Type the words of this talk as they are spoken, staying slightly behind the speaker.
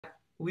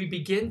we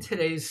begin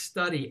today's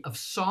study of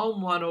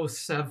Psalm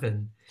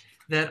 107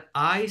 that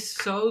I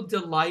so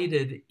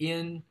delighted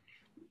in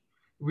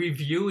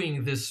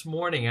reviewing this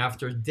morning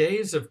after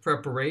days of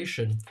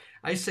preparation.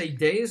 I say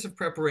days of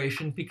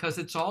preparation because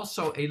it's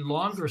also a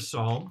longer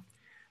psalm,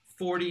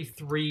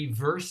 43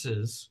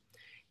 verses,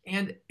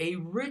 and a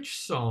rich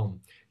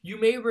psalm. You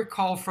may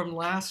recall from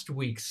last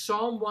week,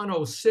 Psalm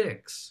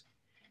 106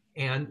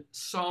 and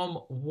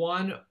Psalm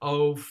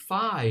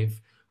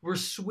 105 were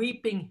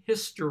sweeping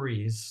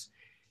histories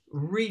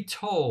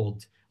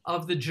retold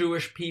of the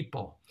Jewish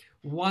people.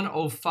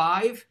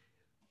 105,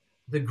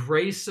 the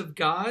grace of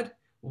God.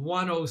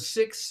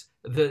 106,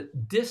 the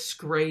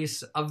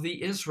disgrace of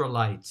the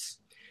Israelites.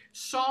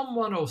 Psalm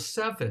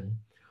 107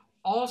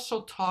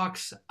 also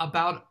talks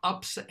about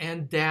ups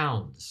and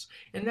downs.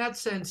 In that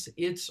sense,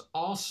 it's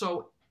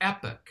also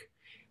epic.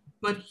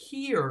 But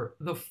here,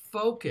 the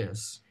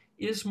focus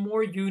is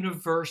more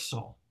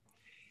universal.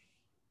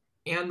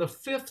 And the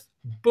fifth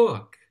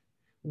book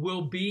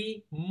will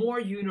be more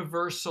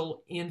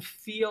universal in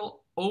feel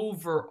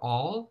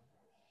overall.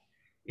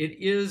 It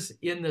is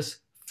in this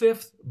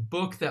fifth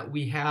book that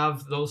we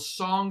have those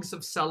songs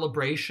of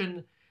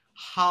celebration,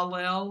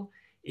 Hallel.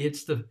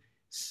 It's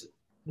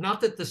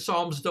not that the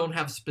Psalms don't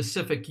have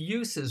specific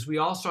uses. We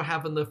also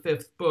have in the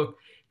fifth book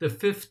the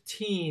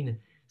 15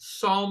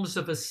 Psalms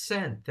of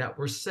Ascent that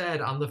were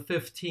said on the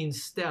 15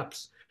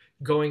 steps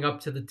going up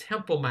to the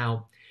Temple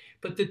Mount.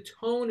 But the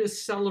tone is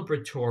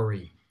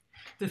celebratory.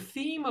 The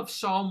theme of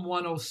Psalm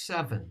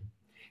 107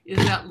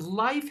 is that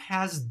life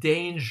has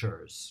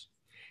dangers,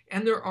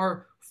 and there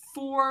are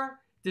 4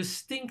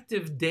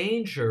 distinctive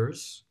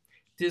dangers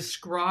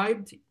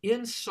described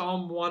in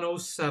Psalm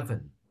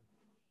 107.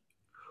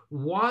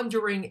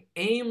 Wandering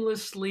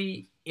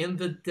aimlessly in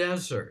the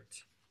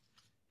desert,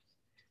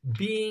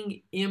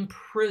 being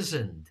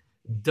imprisoned,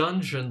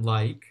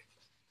 dungeon-like,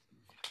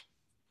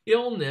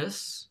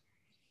 illness,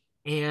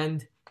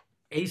 and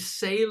a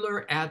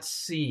sailor at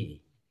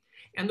sea.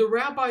 And the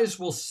rabbis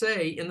will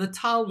say in the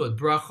Talmud,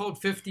 Brachot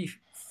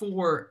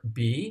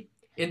 54b,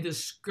 in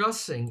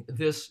discussing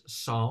this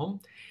psalm,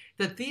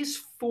 that these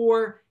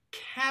 4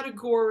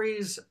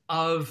 categories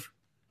of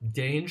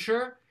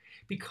danger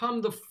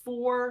become the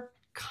 4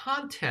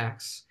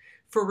 contexts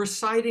for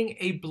reciting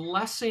a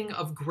blessing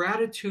of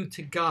gratitude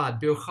to God,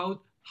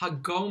 Birchot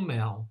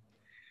HaGomel,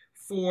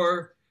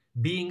 for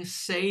being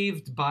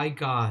saved by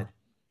God.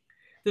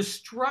 The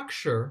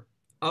structure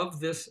of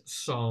this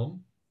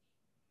psalm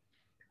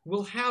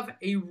will have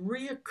a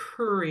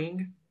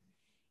reoccurring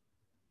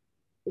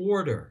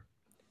order.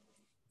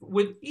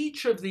 With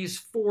each of these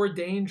 4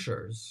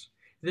 dangers,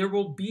 there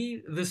will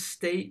be the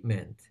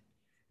statement,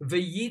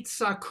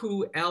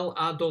 V'yitzaku el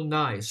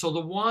Adonai, so the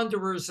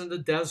wanderers in the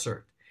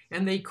desert,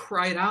 and they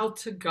cried out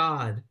to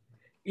God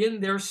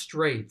in their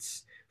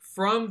straits.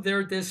 From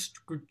their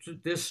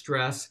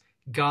distress,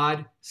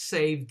 God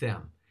saved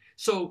them.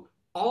 So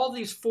all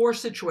these 4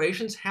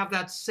 situations have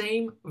that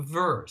same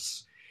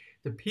verse.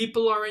 The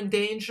people are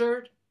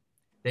endangered,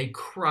 they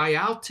cry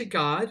out to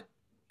God,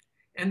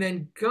 and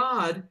then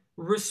God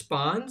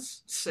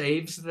responds,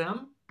 saves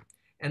them,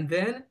 and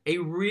then a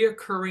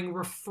reoccurring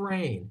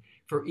refrain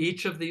for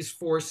each of these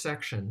 4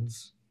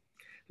 sections.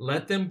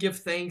 Let them give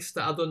thanks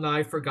to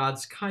Adonai for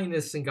God's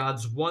kindness and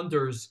God's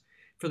wonders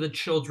for the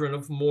children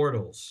of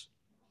mortals.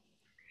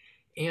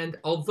 And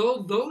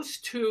although those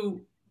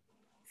 2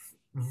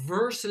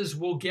 verses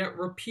will get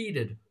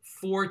repeated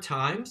 4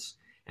 times,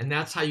 and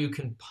that's how you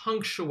can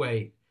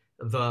punctuate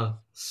the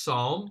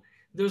psalm,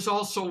 there's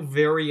also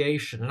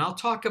variation. And I'll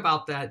talk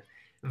about that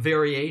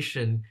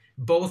variation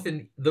both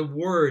in the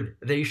word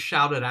they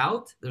shouted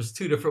out. There's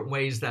 2 different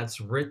ways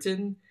that's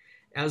written,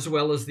 as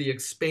well as the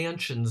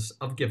expansions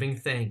of giving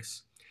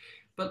thanks.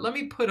 But let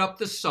me put up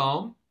the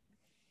psalm,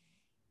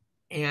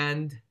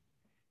 and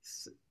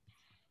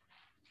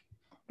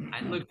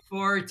I look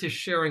forward to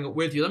sharing it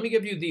with you. Let me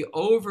give you the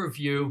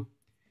overview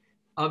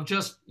of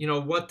just,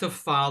 what to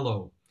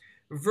follow.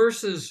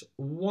 Verses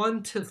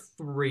 1 to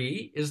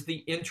 3 is the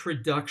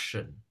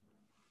introduction.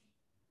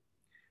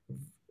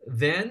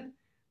 Then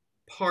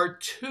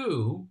part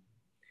 2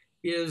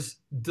 is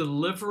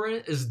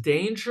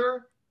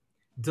danger,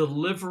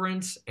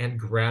 deliverance, and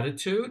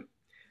gratitude.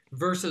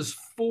 Verses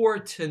 4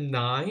 to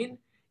 9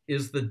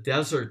 is the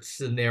desert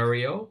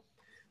scenario.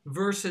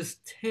 Verses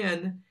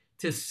 10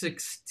 to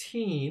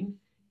 16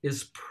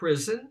 is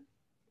prison.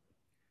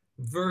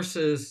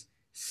 Verses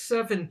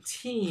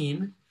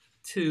 17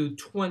 to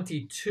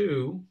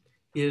 22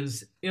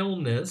 is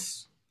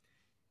illness.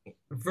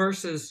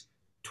 Verses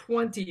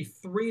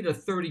 23 to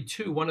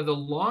 32, one of the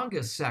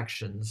longest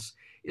sections,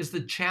 is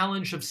the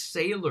challenge of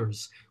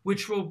sailors,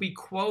 which will be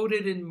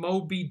quoted in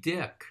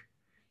Moby-Dick.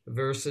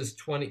 Verses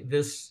 20,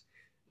 this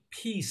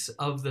piece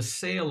of the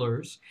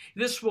sailors.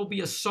 This will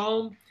be a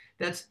psalm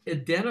that's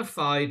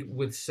identified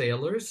with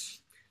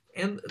sailors.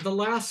 And the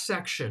last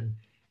section,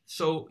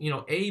 so,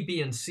 A,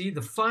 B, and C,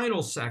 the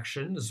final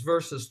section is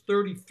verses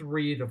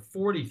 33 to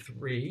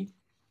 43.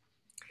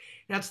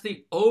 That's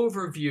the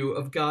overview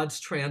of God's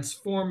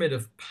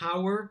transformative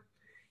power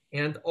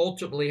and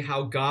ultimately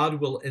how God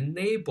will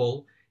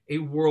enable a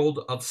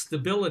world of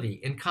stability,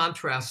 in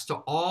contrast to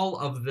all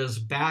of this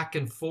back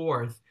and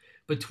forth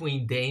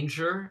between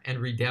danger and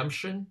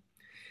redemption.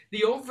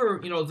 The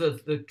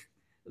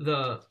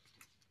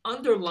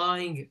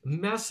underlying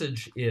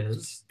message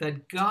is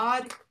that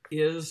God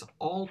is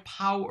all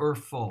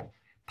powerful,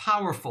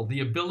 the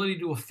ability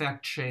to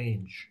affect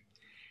change,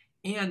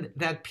 and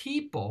that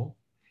people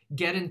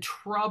get in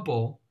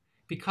trouble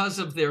because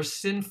of their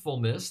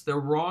sinfulness, their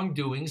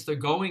wrongdoings, they're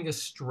going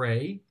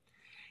astray,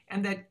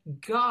 and that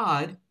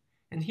God,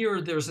 and here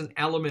there's an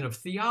element of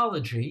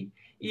theology,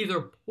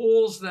 either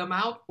pulls them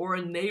out or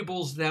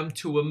enables them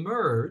to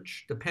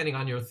emerge, depending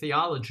on your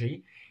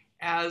theology,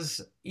 as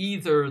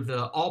either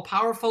the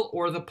all-powerful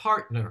or the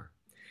partner.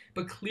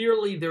 But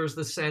clearly there's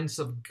the sense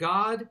of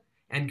God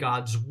and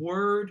God's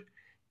word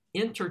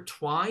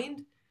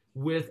intertwined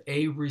with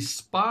a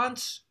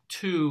response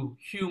to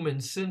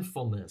human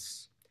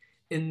sinfulness,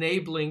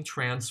 enabling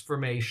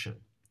transformation.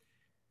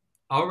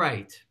 All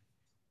right.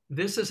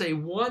 This is a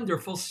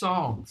wonderful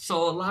song,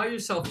 so allow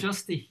yourself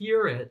just to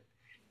hear it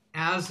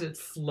as it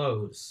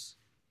flows.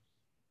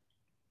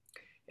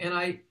 And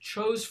I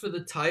chose for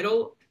the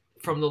title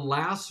from the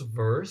last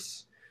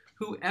verse,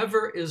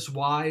 "Whoever is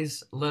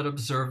wise, let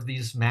observe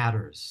these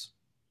matters."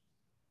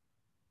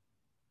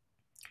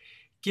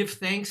 Give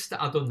thanks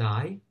to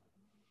Adonai,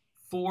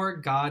 for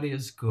God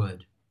is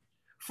good.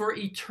 For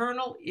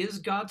eternal is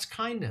God's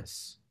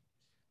kindness.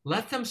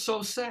 Let them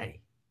so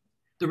say.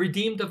 The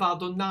redeemed of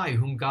Adonai,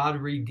 whom God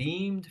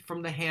redeemed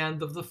from the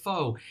hand of the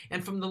foe,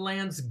 and from the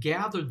lands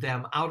gathered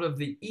them out of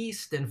the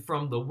east and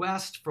from the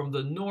west, from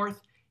the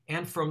north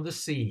and from the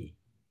sea.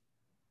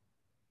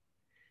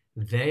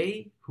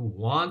 They who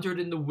wandered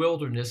in the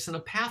wilderness in a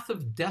path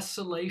of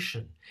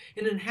desolation,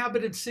 an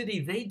inhabited city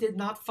they did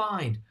not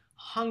find,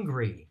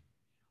 hungry,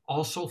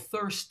 also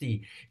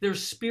thirsty, their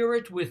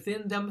spirit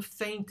within them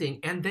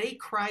fainting, and they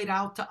cried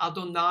out to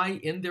Adonai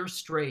in their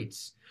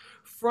straits.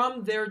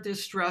 From their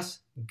distress,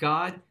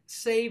 God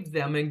saved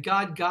them, and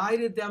God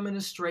guided them in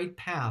a straight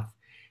path,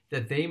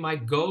 that they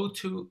might go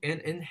to an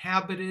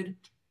inhabited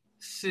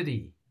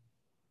city.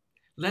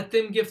 Let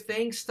them give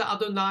thanks to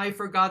Adonai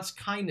for God's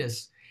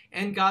kindness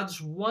and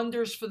God's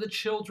wonders for the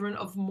children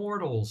of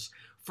mortals.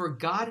 For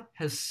God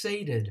has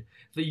sated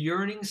the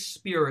yearning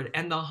spirit,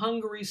 and the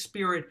hungry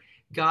spirit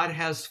God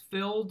has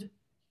filled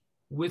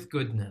with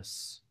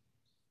goodness.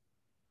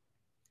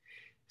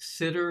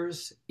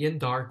 Sitters in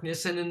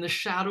darkness and in the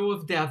shadow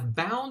of death,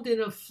 bound in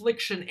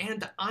affliction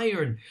and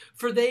iron,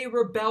 for they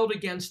rebelled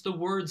against the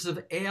words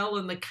of Ale,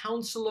 and the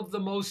counsel of the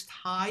Most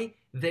High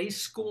they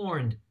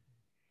scorned.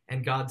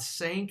 And God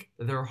sank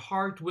their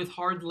heart with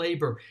hard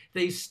labor.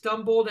 They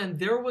stumbled, and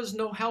there was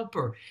no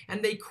helper,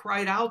 and they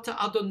cried out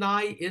to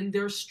Adonai in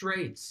their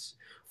straits.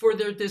 For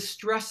their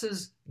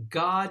distresses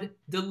God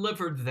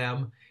delivered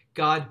them.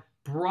 God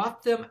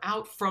brought them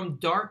out from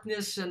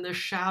darkness and the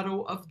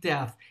shadow of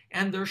death,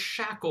 and their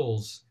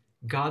shackles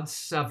God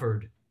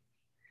severed.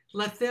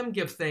 Let them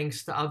give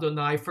thanks to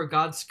Adonai for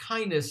God's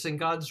kindness and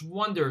God's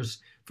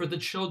wonders for the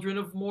children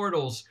of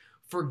mortals.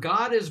 For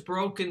God has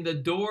broken the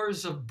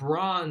doors of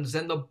bronze,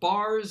 and the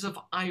bars of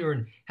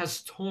iron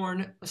has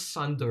torn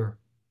asunder.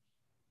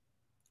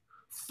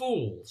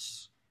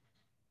 Fools!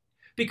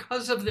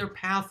 Because of their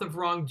path of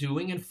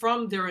wrongdoing and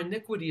from their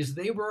iniquities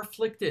they were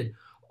afflicted.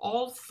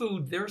 All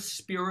food their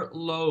spirit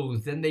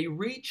loathed, and they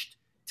reached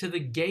to the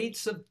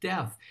gates of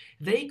death.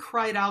 They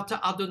cried out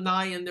to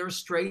Adonai in their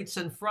straits,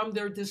 and from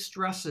their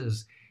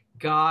distresses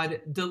God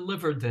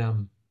delivered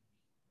them.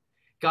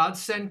 God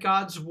sent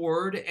God's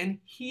word and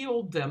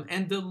healed them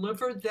and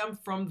delivered them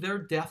from their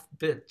death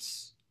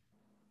bits.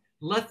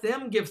 Let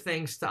them give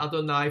thanks to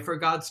Adonai for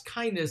God's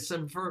kindness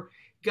and for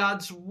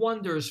God's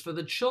wonders for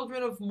the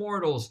children of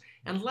mortals,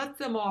 and let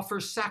them offer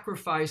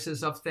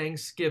sacrifices of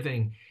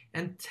thanksgiving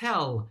and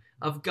tell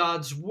of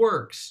God's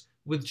works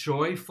with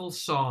joyful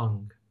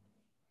song.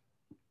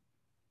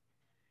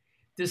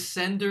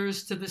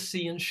 Descenders to the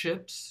sea in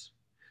ships,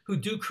 who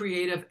do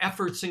creative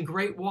efforts in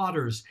great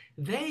waters,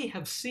 they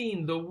have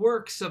seen the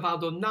works of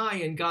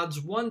Adonai and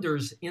God's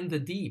wonders in the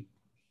deep.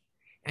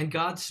 And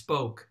God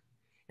spoke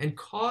and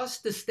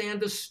caused to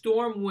stand a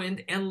storm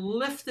wind and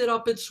lifted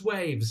up its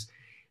waves.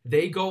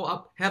 They go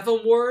up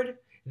heavenward,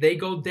 they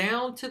go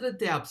down to the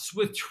depths.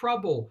 With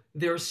trouble,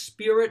 their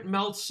spirit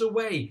melts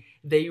away.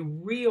 They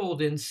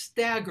reeled and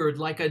staggered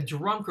like a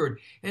drunkard,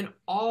 and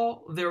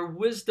all their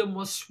wisdom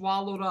was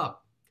swallowed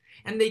up.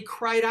 And they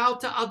cried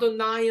out to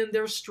Adonai in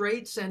their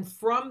straits, and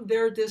from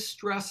their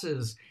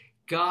distresses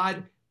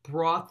God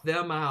brought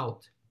them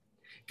out.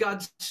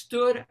 God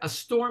stood a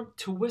storm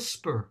to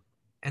whisper,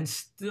 and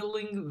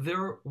stilling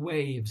their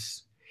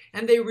waves.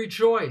 And they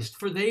rejoiced,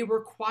 for they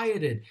were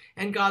quieted,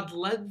 and God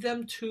led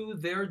them to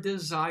their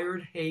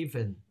desired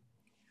haven.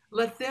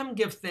 Let them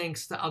give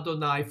thanks to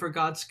Adonai for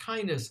God's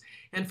kindness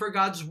and for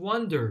God's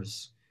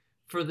wonders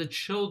for the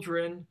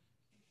children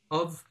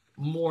of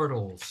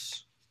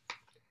mortals.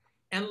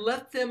 And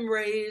let them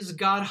raise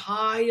God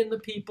high in the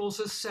people's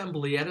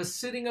assembly at a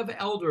sitting of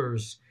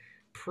elders.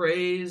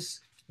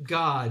 Praise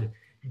God.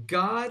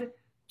 God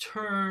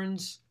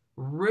turns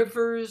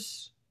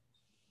rivers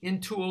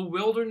into a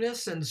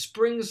wilderness and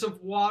springs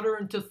of water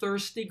into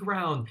thirsty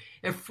ground,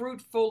 a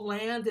fruitful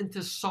land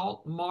into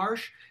salt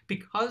marsh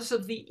because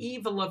of the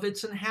evil of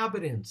its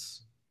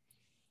inhabitants.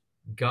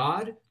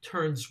 God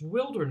turns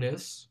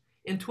wilderness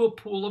into a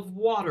pool of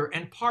water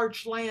and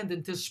parched land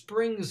into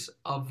springs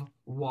of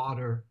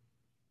water,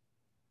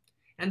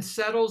 and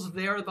settles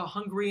there the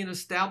hungry and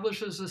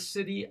establishes a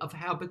city of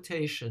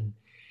habitation.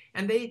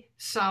 And they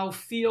sow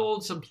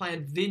fields and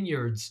plant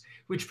vineyards,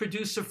 which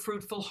produce a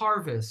fruitful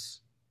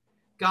harvest.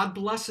 God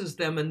blesses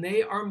them, and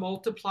they are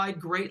multiplied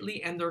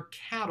greatly, and their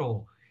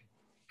cattle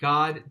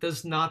God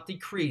does not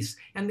decrease.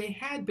 And they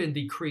had been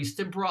decreased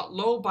and brought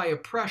low by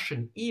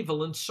oppression,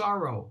 evil, and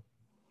sorrow.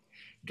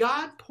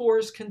 God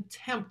pours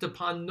contempt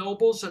upon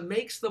nobles and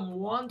makes them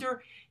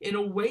wander in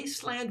a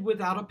wasteland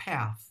without a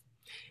path.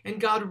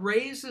 And God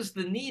raises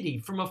the needy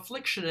from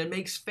affliction and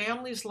makes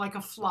families like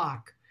a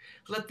flock.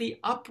 Let the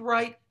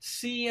upright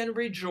see and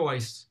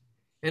rejoice,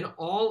 and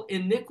all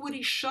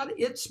iniquity shut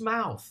its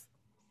mouth.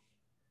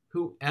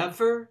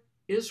 Whoever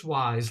is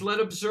wise, let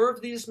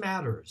observe these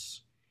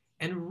matters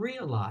and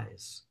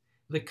realize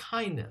the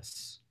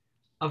kindness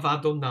of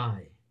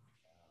Adonai.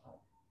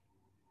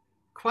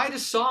 Quite a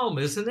psalm,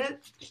 isn't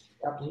it?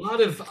 A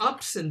lot of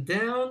ups and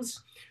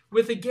downs,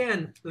 with,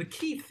 again, the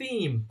key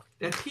theme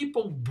that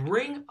people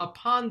bring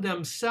upon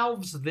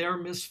themselves their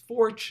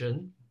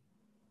misfortune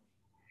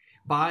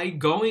by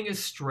going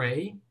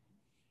astray.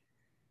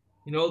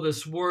 You know,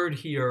 this word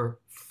here,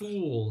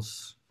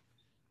 fools,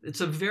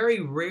 it's a very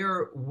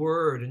rare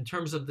word in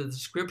terms of the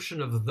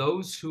description of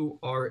those who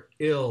are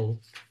ill.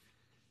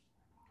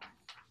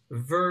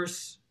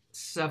 Verse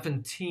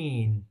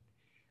 17,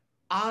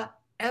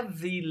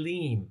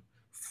 Evilim,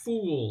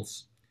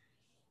 fools.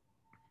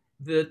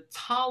 The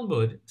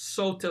Talmud,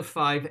 Sota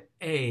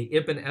 5a,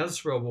 Ibn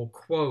Ezra will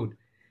quote,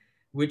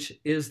 which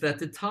is that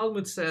the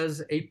Talmud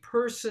says a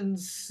person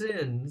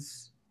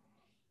sins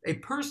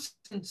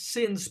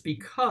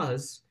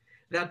because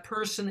that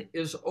person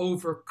is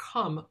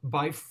overcome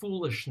by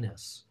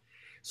foolishness.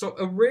 So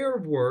a rare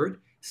word,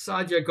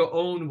 Sadia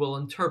Gaon will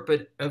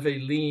interpret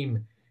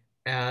Evilim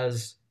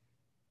as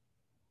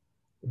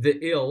the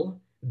ill.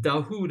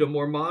 Dahoud, a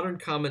more modern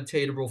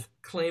commentator, will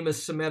claim a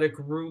Semitic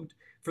root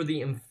for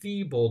the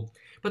enfeebled.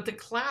 But the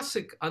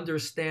classic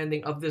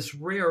understanding of this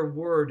rare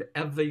word,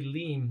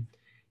 Evilim,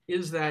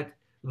 is that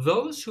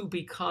those who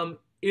become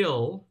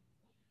ill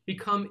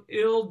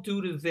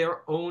due to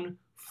their own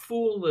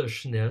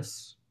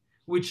foolishness,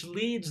 which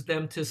leads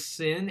them to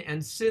sin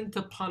and sin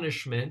to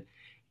punishment.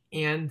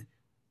 And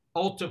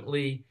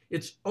ultimately,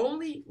 it's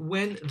only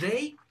when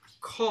they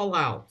call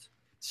out.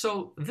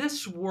 So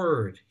this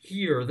word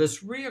here,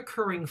 this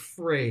reoccurring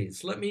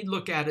phrase, let me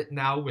look at it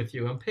now with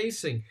you. I'm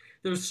pacing.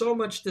 There's so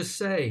much to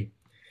say.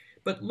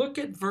 But look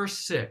at verse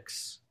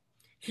 6.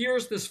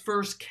 Here's this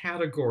first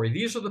category.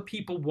 These are the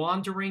people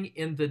wandering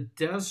in the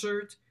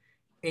desert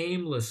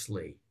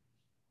aimlessly.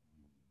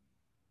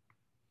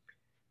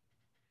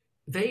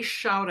 They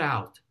shout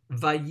out,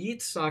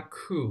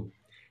 Vayitzaku.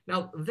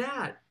 Now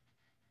that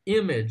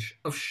image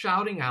of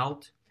shouting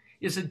out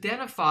is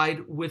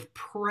identified with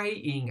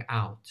praying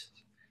out.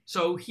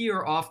 So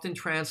here often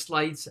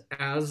translates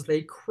as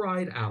they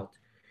cried out.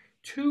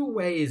 Two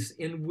ways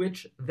in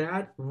which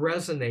that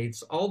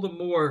resonates, all the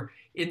more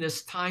in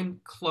this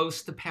time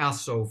close to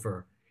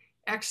Passover.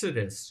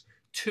 Exodus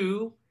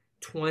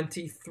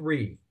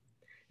 2:23.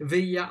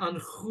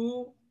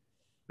 V'ya'anchu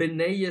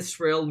b'nei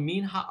Yisrael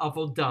min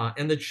ha'avodah.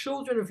 And the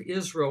children of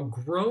Israel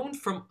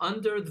groaned from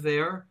under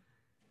their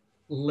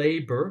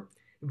labor.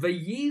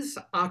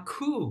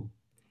 V'yiz'aku.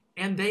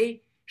 And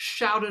they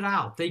shouted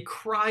out, they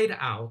cried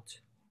out.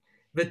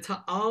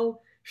 V'ta'al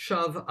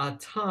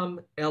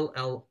shav'atam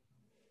el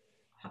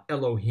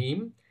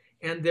Elohim,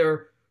 and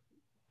their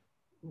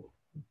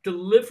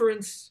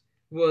deliverance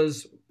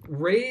was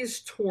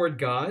raised toward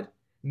God,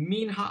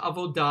 min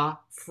ha'avodah,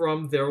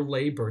 from their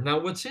labor. Now,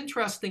 what's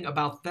interesting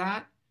about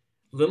that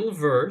little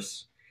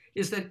verse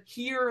is that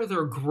here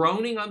they're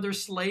groaning under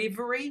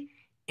slavery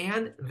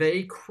and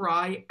they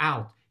cry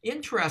out.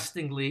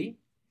 Interestingly,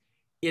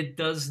 it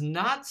does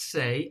not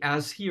say,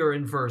 as here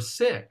in verse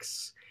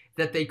 6,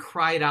 that they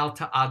cried out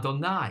to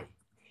Adonai.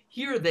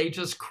 Here they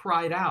just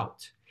cried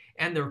out,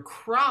 and their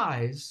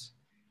cries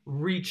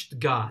reached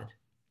God.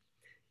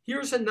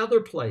 Here's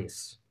another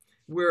place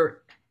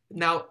where,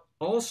 now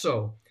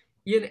also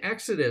in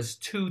Exodus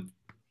 2,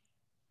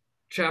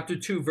 chapter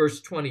 2,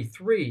 verse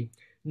 23,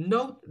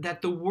 note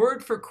that the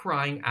word for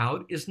crying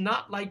out is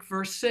not like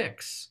verse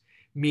 6,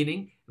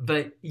 meaning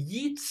the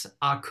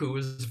Yitz'aku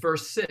is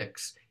verse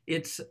 6.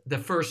 It's the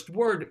first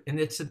word, and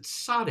it's a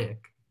tzaddik.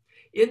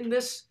 In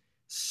this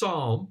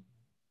psalm,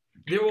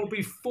 there will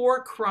be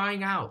 4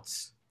 crying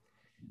outs.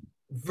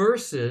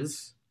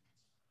 Verses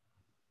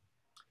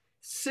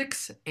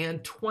 6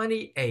 and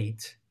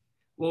 28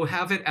 will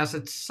have it as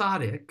a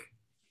tzaddik,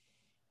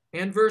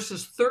 and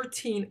verses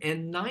 13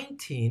 and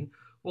 19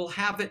 will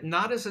have it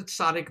not as a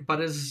tzaddik, but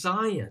as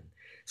Zion.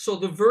 So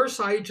the verse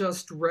I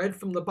just read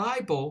from the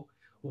Bible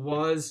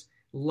was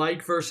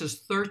like verses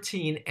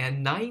 13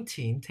 and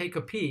 19, take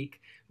a peek,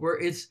 where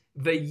it's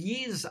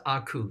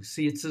Vayizaku.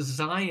 See, it's a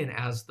Zion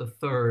as the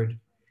third.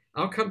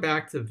 I'll come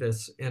back to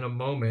this in a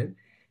moment.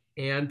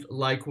 And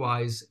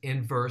likewise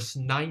in verse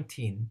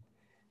 19,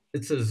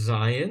 it's a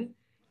Zion.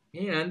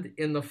 And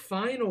in the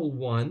final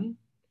one,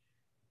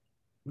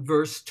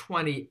 verse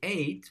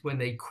 28, when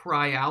they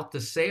cry out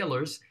the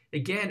sailors,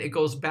 again, it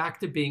goes back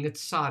to being a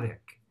tzaddik.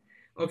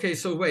 Okay,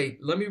 so wait,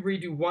 let me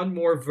read you one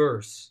more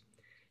verse.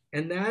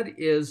 And that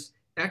is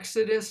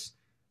Exodus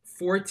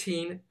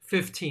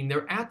 14:15.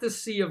 They're at the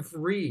Sea of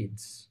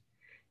Reeds.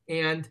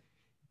 And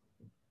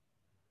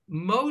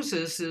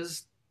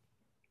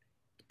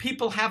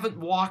people haven't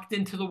walked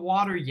into the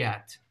water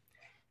yet.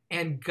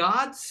 And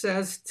God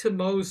says to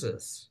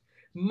Moses,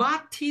 Ma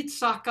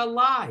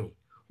titzakalai.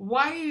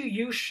 Why are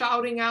you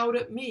shouting out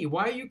at me?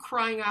 Why are you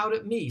crying out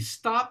at me?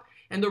 Stop.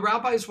 And the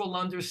rabbis will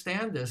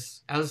understand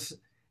this as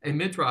a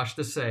midrash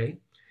to say,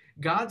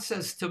 God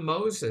says to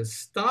Moses,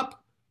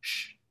 stop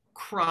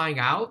crying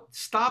out,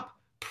 stop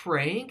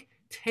praying,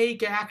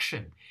 take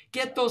action.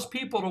 Get those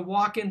people to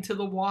walk into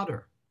the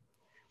water.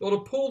 Well, to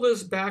pull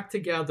this back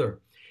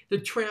together, the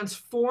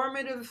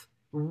transformative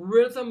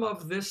rhythm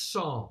of this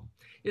psalm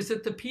is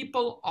that the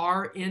people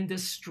are in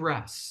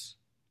distress,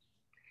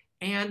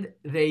 and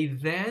they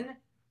then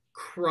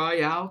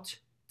cry out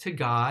to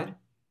God,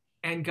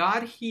 and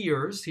God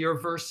hears. Here,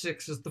 verse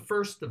 6 is the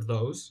first of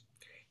those,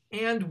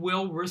 and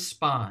will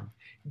respond.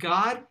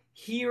 God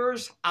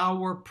hears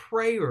our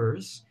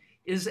prayers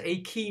is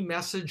a key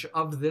message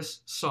of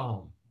this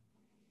psalm.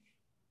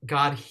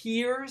 God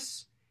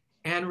hears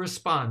and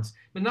responds.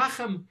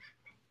 Menachem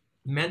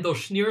Mendel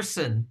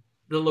Schneerson,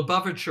 the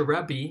Lubavitcher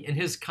Rebbe, in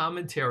his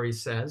commentary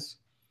says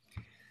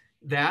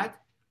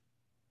that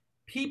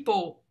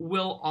people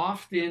will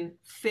often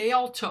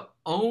fail to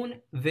own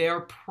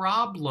their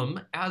problem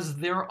as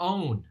their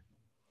own.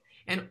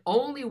 And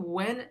only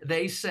when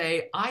they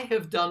say, I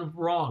have done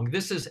wrong,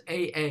 this is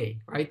AA,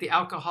 right? The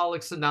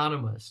Alcoholics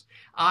Anonymous.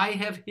 I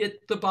have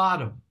hit the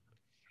bottom.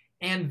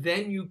 And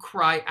then you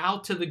cry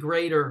out to the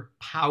greater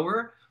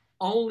power,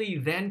 only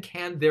then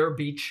can there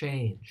be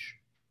change.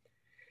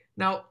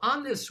 Now,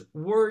 on this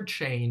word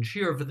change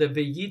here of the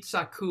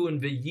veyitzaku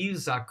and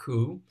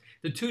veyizaku,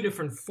 the two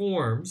different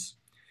forms,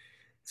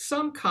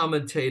 some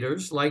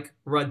commentators like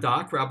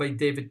Radak, Rabbi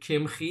David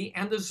Kimchi,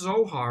 and the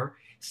Zohar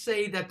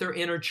say that they're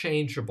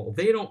interchangeable.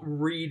 They don't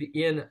read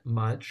in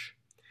much.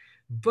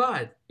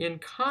 But in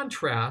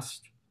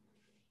contrast,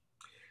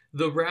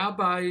 the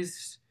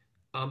rabbis,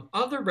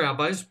 other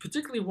rabbis,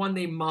 particularly one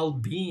named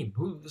Malbim,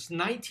 who was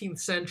 19th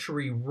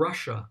century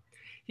Russia,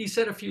 he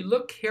said if you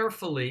look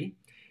carefully,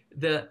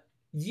 the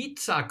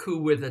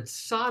yitzaku with a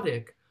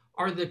tzaddik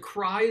are the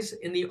cries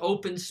in the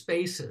open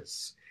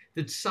spaces.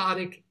 The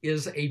tzaddik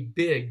is a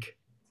big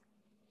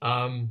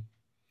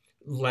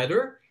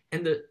letter,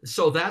 and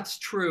so that's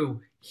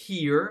true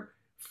here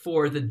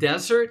for the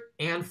desert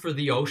and for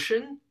the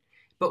ocean.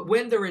 But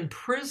when they're in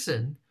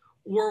prison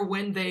or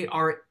when they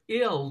are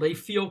ill, they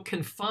feel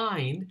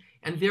confined,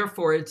 and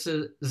therefore it's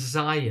a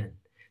Zion.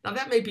 Now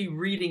that may be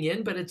reading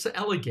in, but it's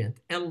elegant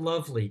and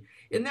lovely.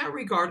 In that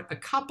regard, a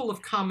couple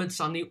of comments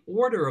on the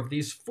order of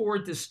these four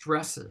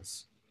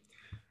distresses.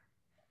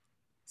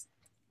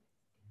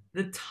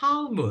 The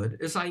Talmud,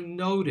 as I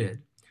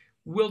noted,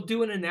 will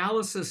do an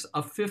analysis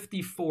of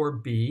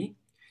 54b,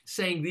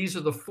 saying these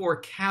are the four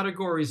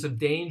categories of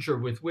danger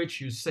with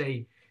which you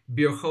say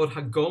Birchot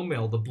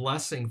HaGomel, the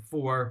blessing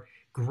for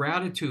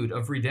gratitude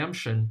of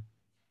redemption.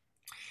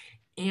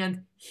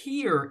 And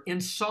here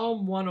in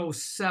Psalm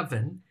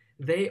 107,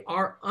 they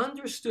are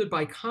understood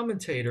by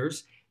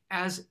commentators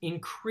as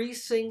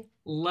increasing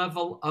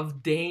level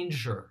of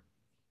danger.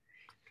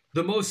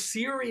 The most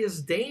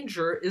serious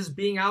danger is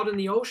being out in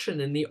the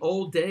ocean in the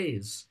old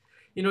days.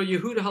 You know,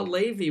 Yehuda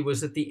Halevi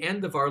was at the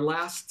end of our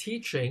last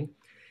teaching,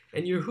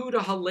 and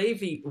Yehuda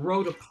Halevi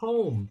wrote a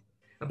poem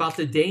about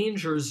the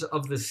dangers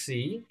of the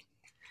sea.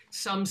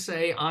 Some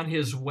say on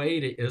his way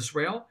to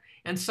Israel,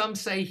 and some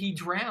say he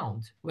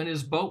drowned when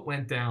his boat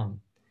went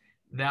down.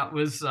 That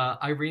was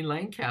Irene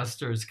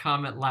Lancaster's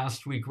comment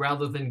last week,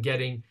 rather than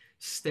getting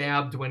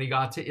stabbed when he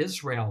got to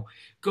Israel.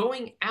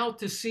 Going out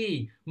to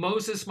sea,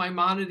 Moses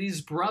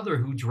Maimonides' brother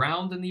who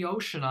drowned in the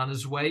ocean on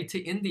his way to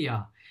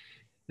India.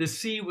 The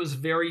sea was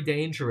very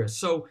dangerous.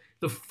 So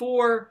the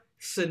four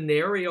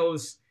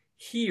scenarios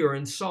here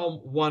in Psalm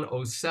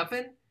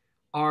 107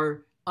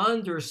 are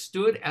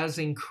understood as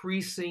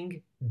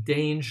increasing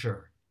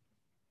danger.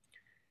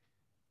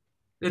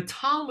 The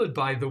Talmud,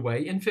 by the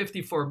way, in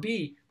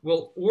 54b,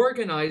 will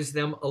organize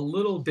them a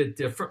little bit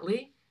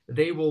differently.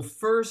 They will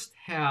first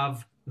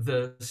have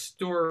the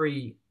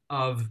story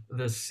of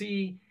the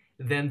sea,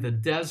 then the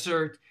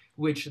desert,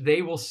 which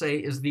they will say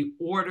is the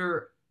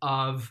order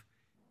of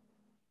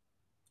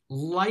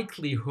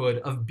likelihood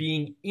of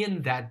being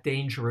in that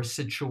dangerous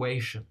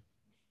situation.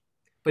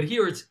 But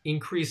here it's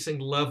increasing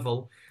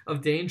level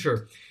of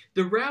danger.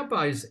 The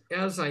rabbis,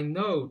 as I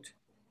note,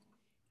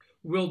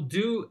 will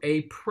do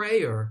a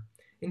prayer.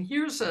 And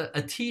here's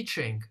a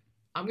teaching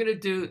I'm going to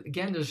do,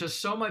 again, there's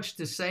just so much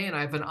to say, and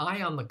I have an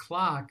eye on the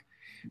clock.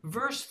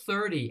 Verse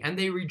 30, and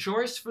they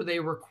rejoiced for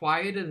they were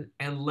quieted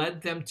and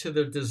led them to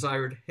their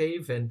desired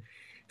haven.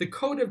 The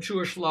Code of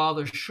Jewish Law,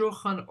 the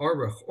Shulchan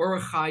Aruch,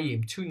 Orach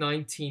Chaim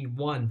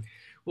 219.1,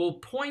 will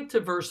point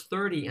to verse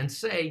 30 and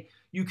say,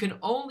 you can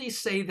only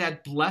say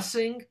that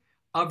blessing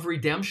of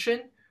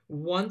redemption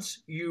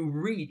once you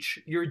reach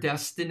your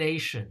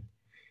destination.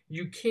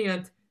 You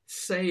can't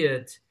say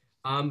it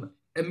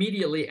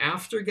immediately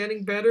after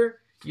getting better.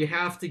 You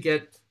have to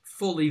get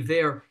fully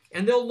there.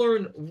 And they'll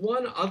learn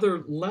one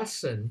other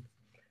lesson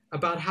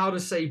about how to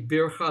say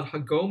Birchat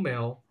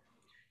HaGomel,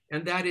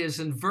 and that is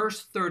in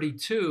verse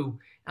 32,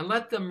 and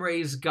let them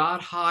raise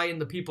God high in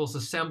the people's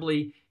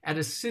assembly at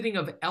a sitting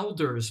of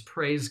elders,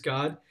 praise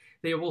God.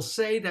 They will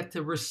say that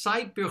to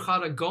recite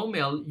Birchat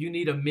HaGomel, you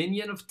need a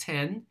minyan of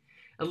 10,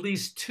 at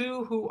least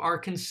 2 who are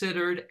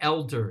considered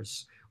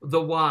elders,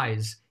 the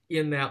wise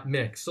in that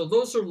mix. So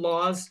those are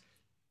laws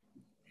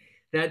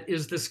that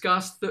is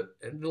discussed, the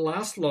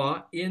last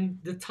law in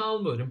the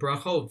Talmud, in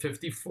Brachot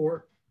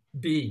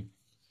 54b.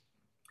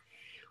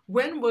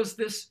 When was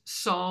this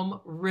psalm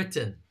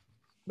written?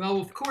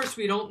 Well, of course,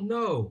 we don't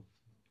know.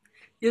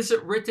 Is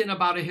it written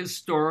about a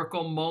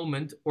historical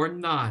moment or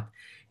not?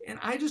 And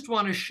I just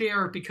want to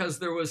share, because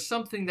there was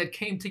something that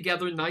came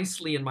together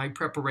nicely in my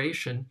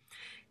preparation,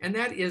 and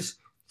that is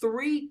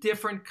 3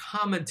 different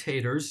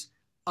commentators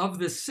of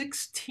the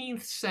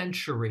 16th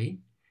century,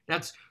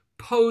 that's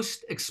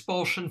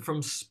post-expulsion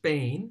from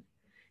Spain,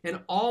 and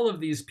all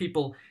of these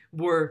people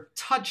were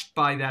touched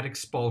by that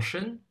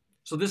expulsion.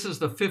 So this is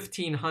the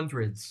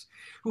 1500s,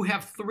 who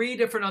have 3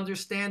 different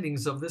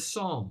understandings of this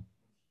psalm.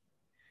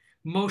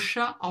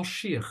 Moshe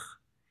Alshich,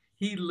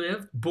 he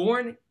lived,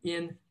 born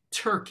in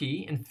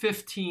Turkey in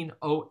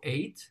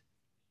 1508,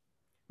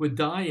 would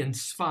die in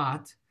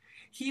Sfat.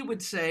 He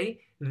would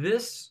say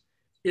this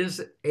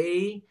is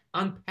a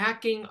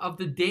unpacking of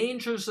the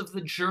dangers of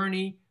the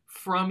journey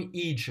from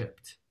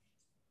Egypt.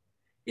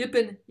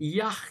 Ibn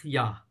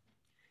Yahya,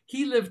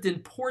 he lived in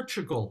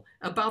Portugal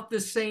about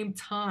the same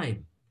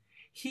time.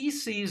 He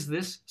sees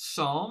this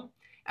psalm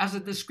as a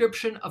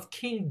description of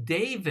King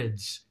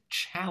David's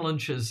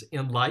challenges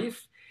in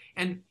life,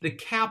 and the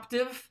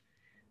captive,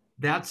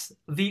 that's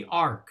the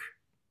ark.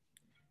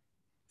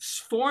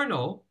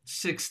 Sforno,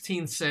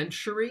 16th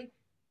century,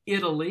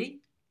 Italy,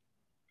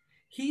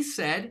 he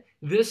said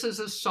this is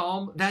a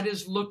psalm that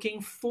is looking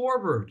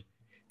forward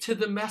to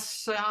the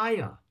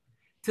Messiah,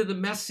 to the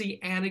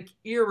Messianic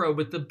era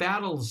with the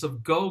battles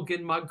of Gog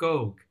and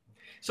Magog.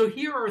 So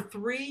here are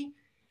 3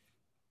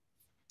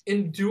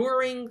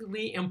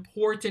 enduringly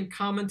important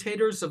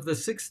commentators of the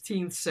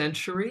 16th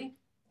century,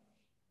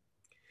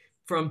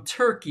 from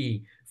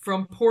Turkey,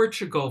 from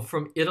Portugal,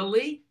 from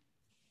Italy.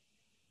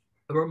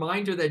 A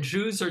reminder that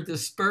Jews are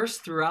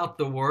dispersed throughout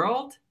the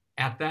world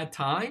at that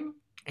time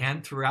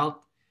and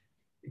throughout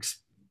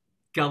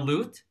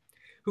Galut,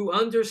 who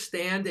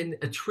understand and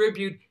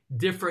attribute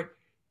different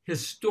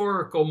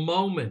historical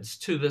moments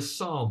to this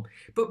psalm.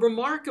 But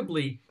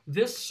remarkably,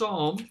 this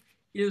psalm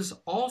is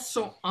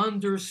also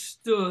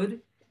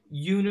understood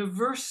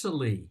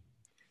universally.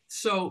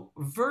 So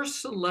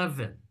verse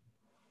 11,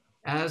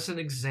 as an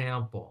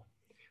example,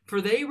 for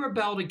they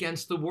rebelled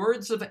against the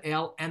words of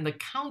El, and the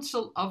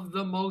counsel of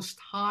the Most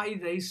High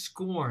they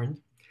scorned.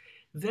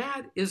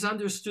 That is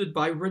understood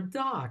by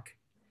Radak.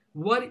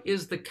 What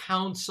is the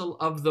counsel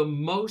of the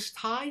Most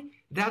High?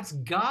 That's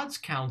God's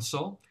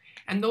counsel,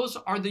 and those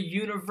are the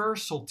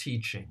universal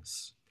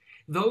teachings.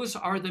 Those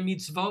are the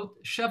mitzvot,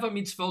 Sheva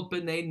mitzvot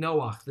b'nei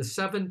Noach, the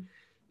 7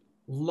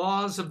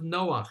 laws of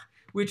Noach,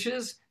 which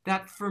is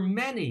that for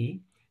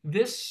many,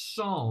 this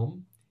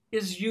psalm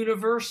is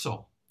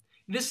universal.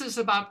 This is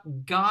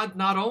about God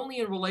not only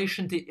in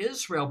relation to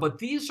Israel, but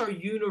these are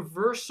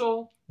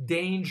universal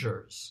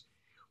dangers.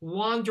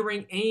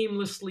 Wandering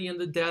aimlessly in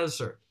the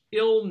desert,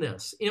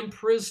 illness,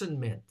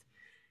 imprisonment,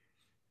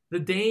 the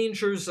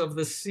dangers of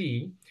the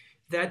sea,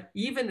 that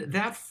even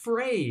that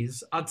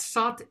phrase,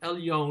 Atzat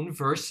Elyon,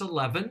 verse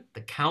 11,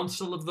 the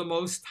counsel of the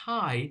Most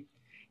High,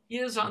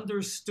 is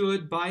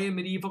understood by a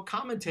medieval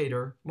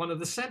commentator, one of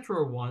the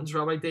central ones,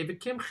 Rabbi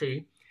David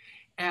Kimchi,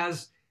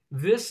 as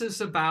this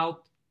is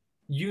about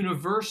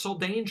universal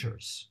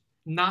dangers,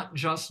 not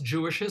just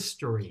Jewish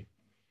history.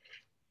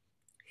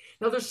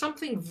 Now, there's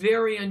something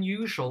very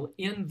unusual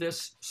in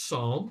this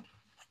psalm,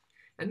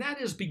 and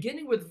that is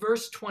beginning with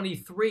verse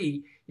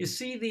 23. You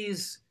see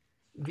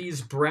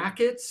these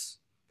brackets?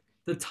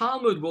 The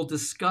Talmud will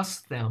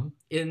discuss them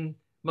in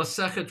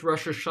Masechet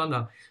Rosh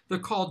Hashanah. They're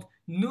called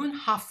Nun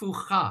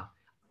Hafucha,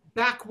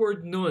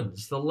 backward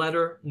nuns, the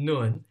letter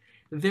Nun.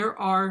 There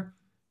are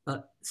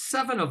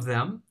 7 of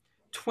them,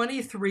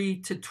 23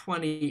 to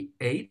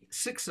 28,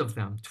 6 of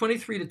them,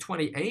 23 to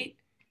 28,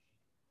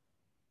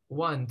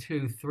 1,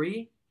 2,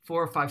 3,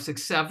 4, 5,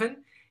 6, 7,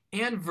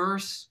 and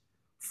verse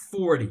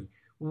 40.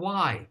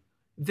 Why?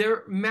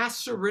 They're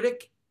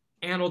Masoretic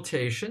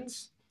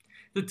annotations.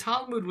 The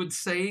Talmud would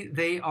say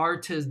they are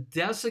to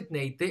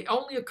designate, they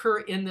only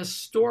occur in the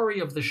story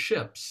of the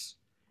ships.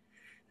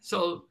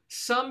 So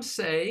some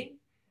say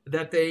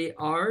that they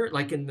are,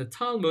 like in the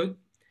Talmud,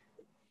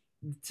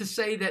 to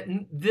say that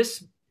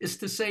this is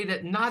to say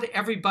that not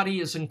everybody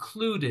is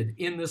included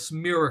in this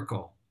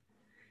miracle,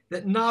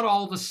 that not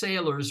all the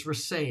sailors were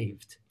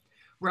saved.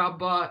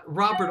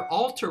 Robert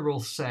Alter will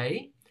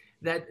say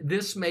that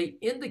this may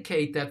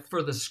indicate that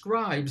for the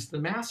scribes, the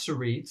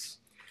Masoretes,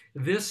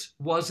 this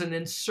was an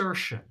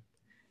insertion,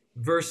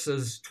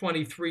 verses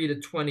 23 to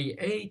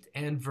 28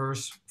 and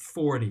verse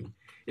 40.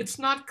 It's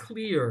not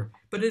clear,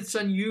 but it's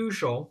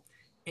unusual,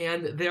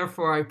 and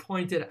therefore I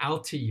point it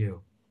out to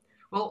you.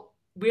 Well,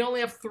 we only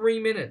have 3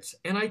 minutes,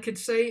 and I could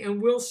say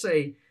and will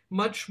say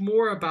much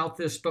more about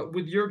this, but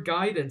with your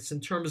guidance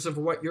in terms of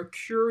what you're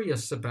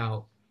curious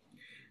about.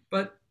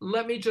 But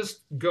let me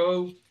just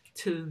go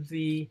to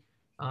the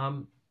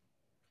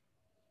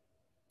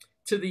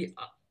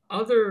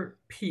other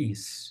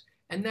piece,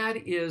 and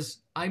that is,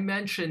 I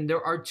mentioned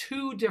there are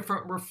 2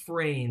 different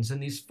refrains in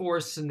these 4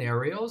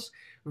 scenarios.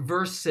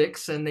 Verse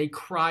 6, and they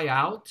cry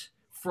out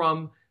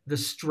from the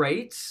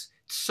straits.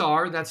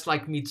 Tsar, that's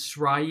like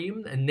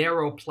Mitzrayim, a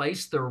narrow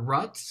place, their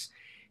ruts,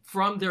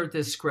 from their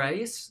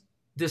distress,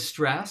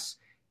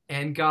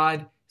 and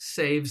God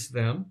saves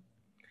them.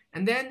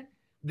 And then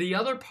the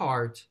other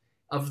part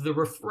of the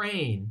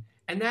refrain,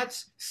 and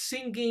that's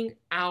singing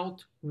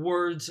out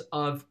words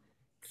of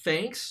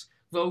thanks,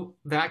 though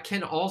that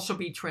can also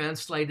be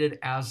translated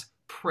as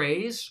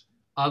praise,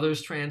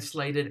 others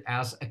translate it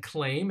as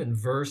acclaim in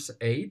verse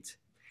 8.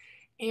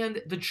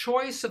 And the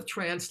choice of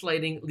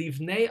translating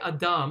Livnei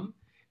Adam,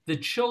 the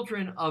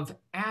children of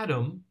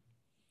Adam,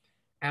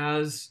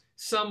 as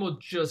some will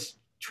just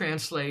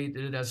translate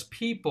it as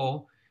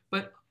people,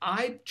 but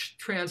I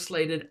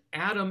translated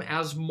Adam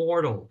as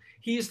mortal.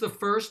 He's the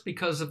first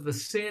because of the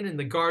sin in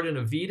the Garden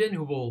of Eden,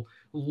 who will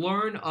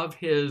learn of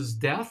his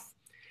death.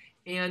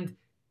 And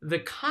the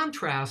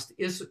contrast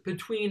is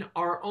between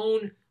our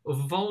own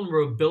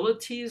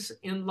vulnerabilities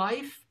in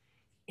life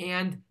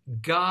and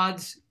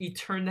God's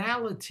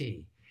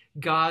eternality,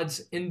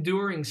 God's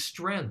enduring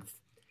strength,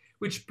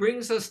 which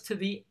brings us to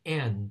the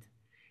end.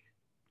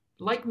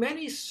 Like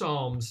many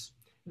Psalms,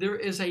 there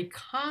is a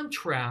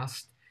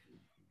contrast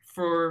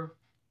for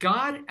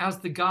God as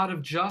the God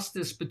of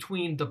justice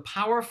between the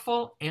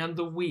powerful and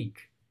the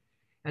weak.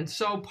 And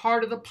so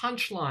part of the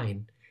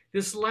punchline,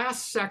 this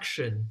last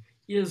section,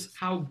 is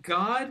how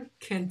God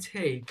can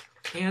take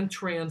and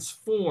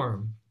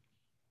transform.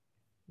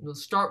 We'll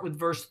start with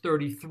verse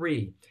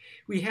 33.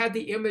 We had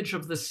the image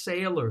of the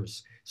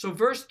sailors. So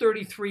verse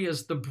 33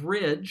 is the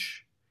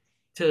bridge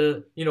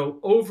to,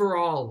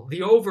 overall, the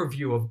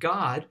overview of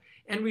God.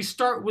 And we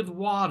start with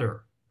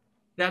water.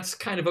 That's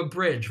kind of a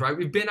bridge, right?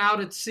 We've been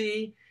out at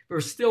sea. We're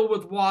still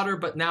with water,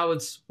 but now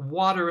it's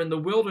water in the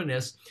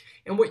wilderness.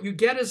 And what you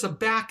get is a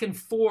back and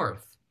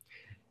forth.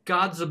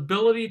 God's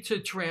ability to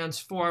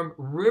transform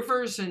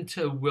rivers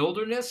into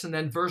wilderness. And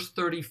then verse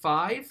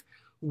 35,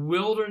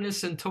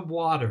 wilderness into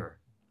water.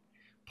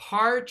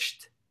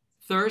 Parched,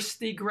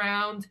 thirsty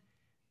ground,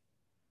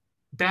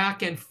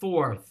 back and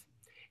forth.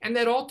 And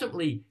that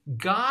ultimately,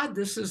 God,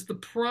 this is the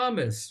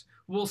promise,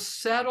 will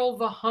settle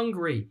the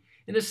hungry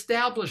and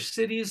establish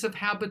cities of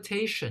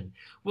habitation,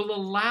 will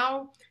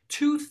allow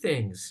 2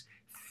 things: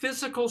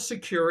 physical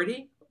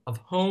security of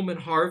home and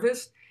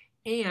harvest,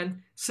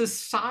 and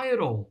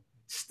societal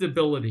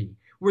stability,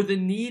 where the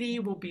needy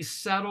will be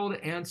settled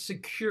and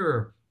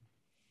secure.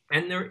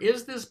 And there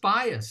is this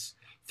bias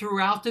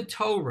throughout the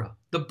Torah,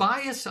 the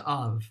bias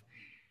of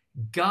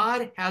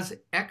God has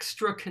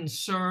extra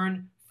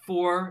concern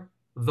for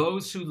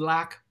those who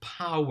lack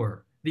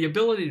power, the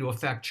ability to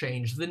affect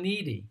change, the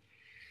needy.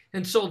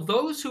 And so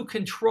those who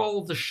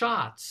control the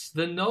shots,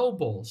 the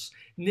nobles,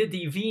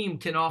 nidivim,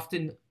 can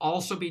often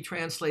also be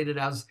translated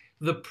as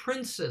the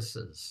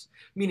princesses,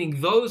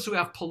 meaning those who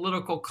have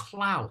political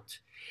clout.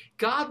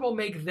 God will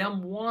make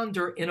them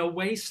wander in a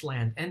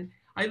wasteland. And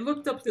I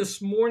looked up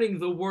this morning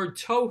the word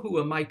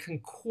tohu in my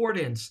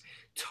concordance.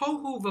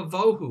 Tohu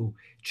vavohu,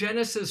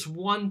 Genesis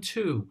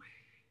 1:2.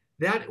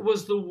 That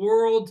was the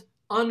world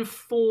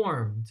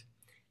unformed.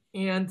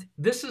 And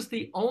this is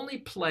the only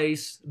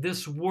place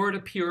this word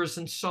appears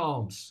in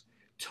Psalms,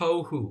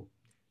 tohu,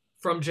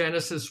 from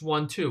Genesis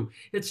 1:2.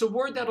 It's a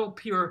word that'll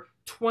appear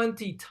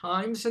 20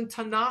 times in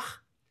Tanakh,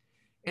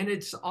 and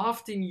it's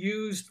often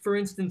used, for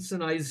instance,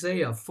 in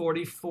Isaiah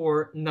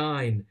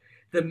 44:9.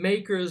 The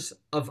makers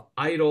of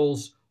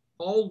idols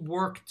all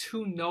work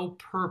to no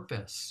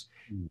purpose.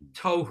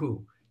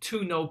 Tohu,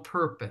 to no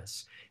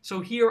purpose.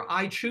 So here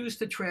I choose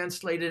to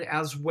translate it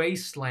as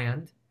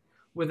wasteland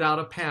without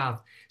a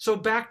path. So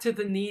back to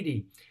the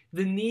needy.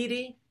 The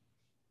needy,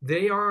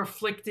 they are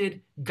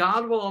afflicted.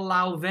 God will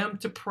allow them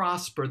to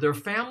prosper. Their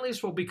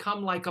families will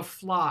become like a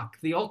flock,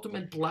 the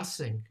ultimate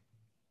blessing.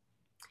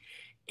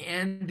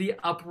 And the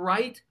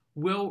upright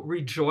will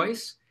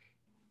rejoice.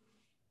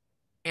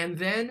 And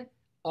then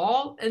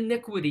all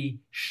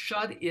iniquity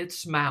shut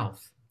its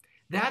mouth.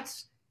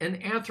 That's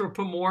an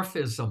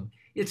anthropomorphism.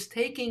 It's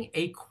taking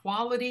a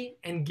quality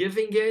and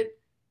giving it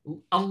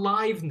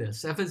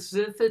aliveness, as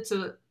if it's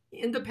an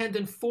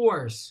independent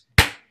force.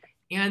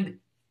 And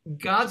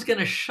God's going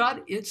to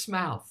shut its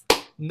mouth.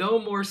 No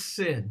more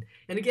sin.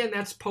 And again,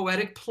 that's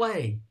poetic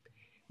play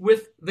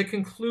with the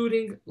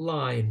concluding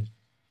line,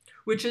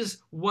 which is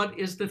what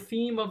is the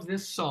theme of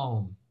this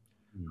psalm.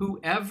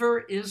 Whoever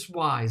is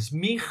wise,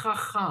 mi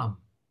chacham,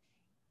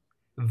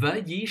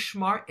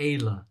 v'yishmar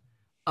ela,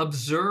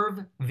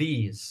 observe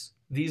these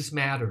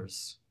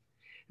matters.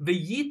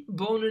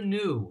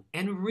 V'yitbonenu,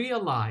 and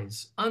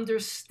realize,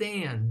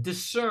 understand,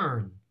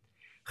 discern,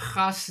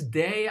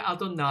 chasdei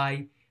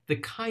Adonai, the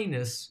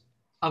kindness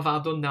of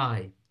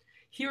Adonai.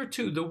 Here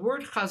too, the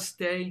word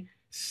chasdei,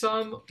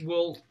 some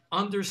will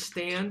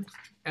understand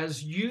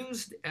as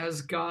used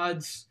as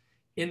God's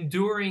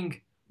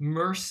enduring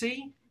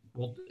mercy,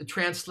 well,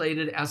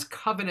 translated as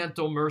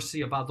covenantal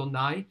mercy of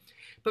Adonai,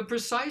 but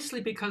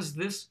precisely because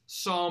this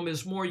psalm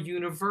is more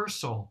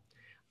universal,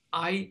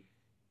 I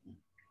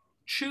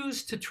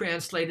choose to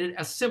translate it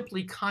as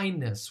simply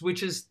kindness,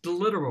 which is the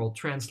literal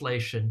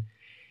translation.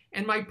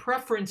 And my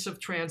preference of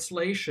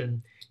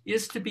translation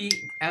is to be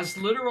as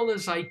literal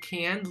as I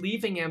can,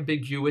 leaving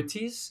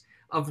ambiguities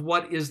of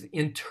what is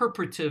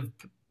interpretive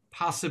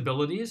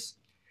possibilities.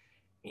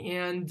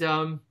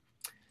 And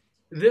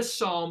this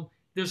psalm,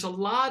 there's a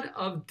lot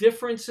of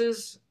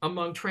differences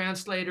among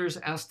translators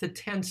as to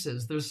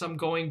tenses. There's some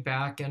going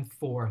back and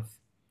forth.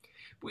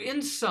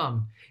 In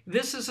sum,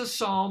 this is a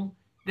psalm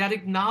that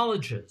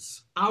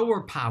acknowledges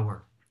our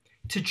power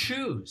to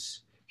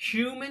choose,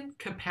 human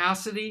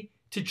capacity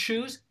to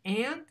choose,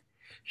 and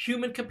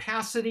human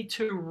capacity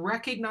to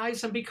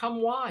recognize and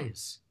become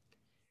wise,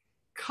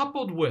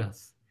 coupled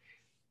with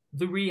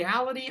the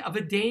reality of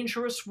a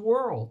dangerous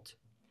world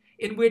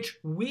in which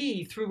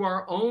we, through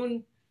our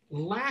own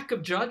lack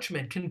of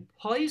judgment, can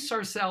place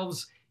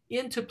ourselves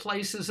into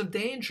places of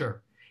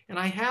danger. And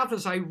I have,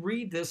 as I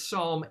read this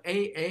psalm,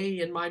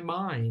 AA in my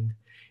mind,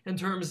 in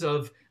terms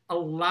of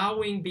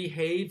allowing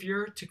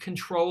behavior to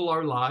control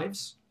our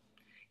lives,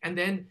 and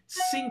then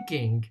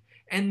sinking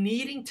and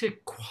needing to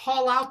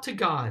call out to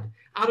God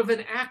out of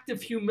an act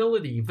of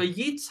humility,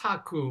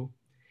 v'yitzhaku,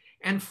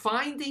 and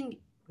finding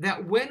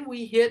that when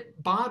we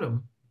hit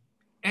bottom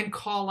and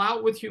call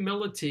out with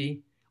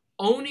humility,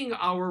 owning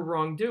our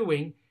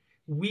wrongdoing,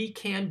 we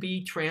can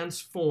be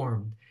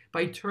transformed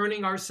by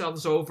turning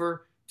ourselves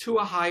over to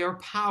a higher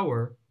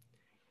power.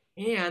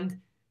 And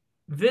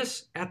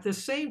this, at the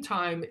same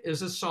time,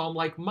 is a psalm,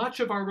 like much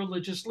of our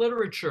religious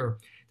literature,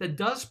 that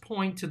does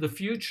point to the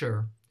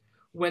future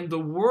when the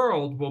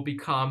world will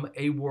become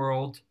a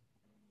world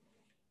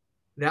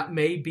that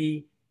may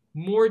be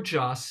more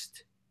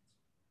just,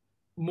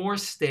 more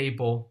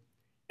stable,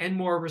 and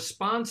more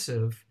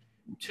responsive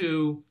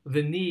to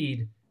the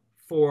need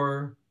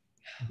for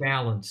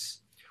balance.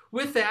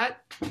 With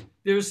that,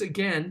 there's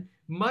again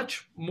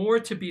much more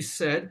to be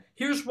said.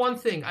 Here's one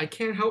thing, I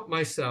can't help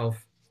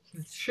myself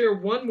to share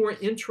one more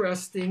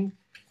interesting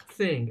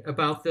thing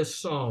about this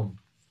psalm.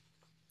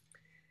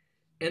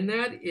 And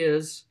that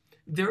is,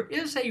 there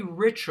is a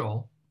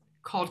ritual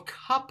called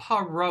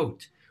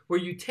kaparot, where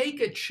you take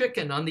a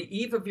chicken on the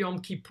eve of Yom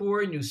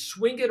Kippur and you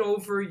swing it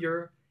over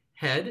your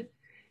head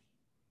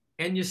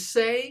and you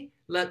say,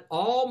 let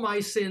all my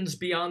sins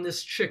be on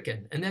this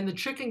chicken. And then the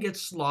chicken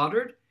gets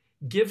slaughtered,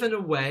 given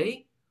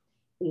away,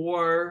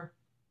 or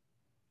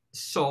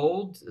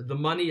sold. The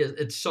money,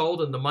 it's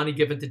sold and the money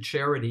given to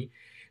charity.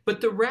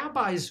 But the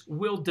rabbis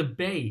will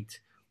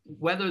debate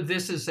whether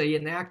this is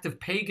an act of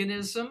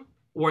paganism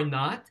or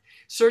not.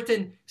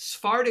 Certain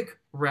Sephardic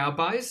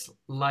rabbis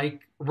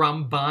like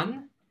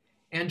Ramban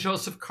and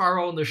Joseph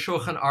Caro in the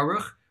Shulchan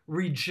Aruch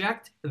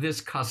reject this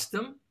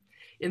custom.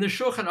 In the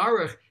Shulchan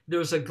Aruch,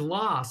 there's a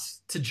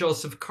gloss to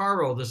Joseph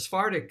Caro, the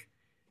Sephardic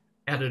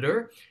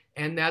editor,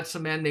 and that's a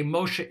man named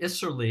Moshe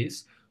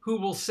Isserles, who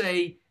will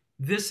say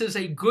this is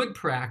a good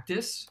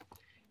practice.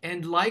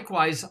 And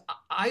likewise,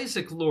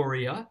 Isaac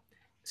Luria,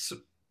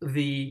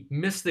 the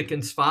mystic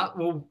in Sfat,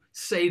 will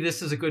say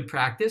this is a good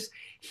practice.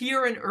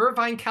 Here in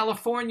Irvine,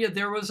 California,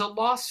 there was a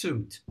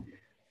lawsuit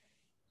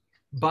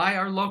by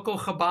our local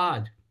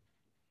Chabad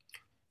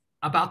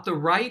about the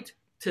right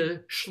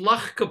to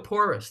shlach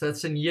kaporis,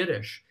 that's in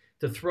Yiddish,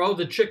 to throw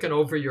the chicken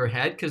over your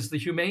head, because the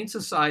Humane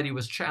Society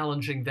was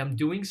challenging them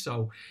doing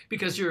so,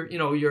 because you're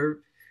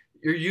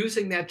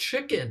using that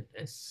chicken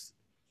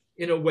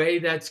in a way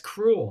that's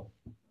cruel.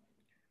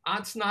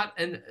 It's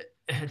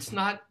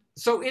not.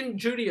 So in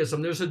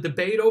Judaism, there's a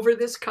debate over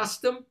this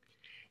custom,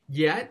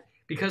 yet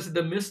because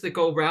the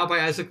mystical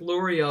Rabbi Isaac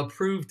Luria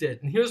approved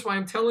it. And here's why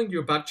I'm telling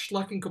you about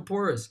shlach and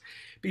kaporis.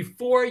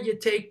 Before you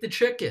take the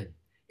chicken,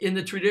 in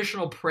the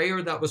traditional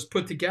prayer that was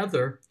put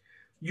together,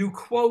 you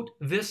quote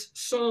this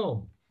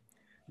psalm,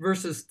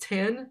 verses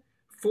 10,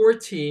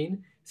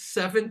 14,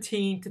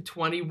 17 to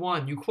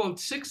 21. You quote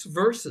 6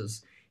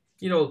 verses.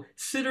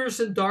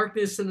 Sitters in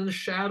darkness and in the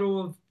shadow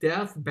of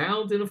death,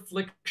 bound in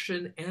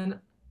affliction and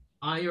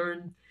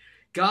iron.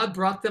 God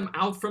brought them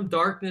out from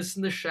darkness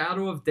and the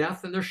shadow of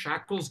death, and their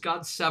shackles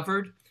God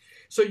severed.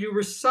 So you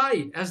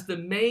recite as the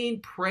main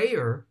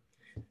prayer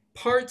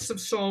parts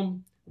of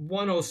Psalm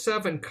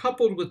 107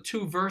 coupled with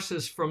 2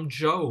 verses from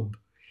Job.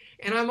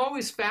 And I'm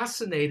always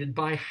fascinated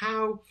by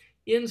how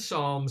in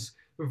Psalms,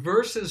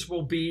 verses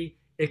will be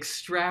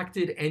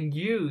extracted and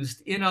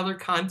used in other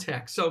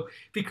contexts. So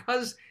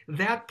because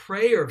that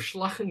prayer of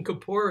Shlach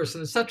Kapporos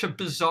is such a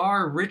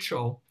bizarre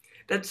ritual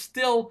that's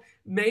still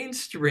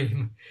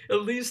mainstream,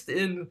 at least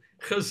in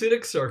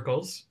Hasidic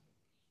circles,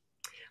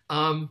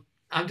 I'm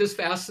just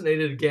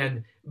fascinated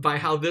again by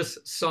how this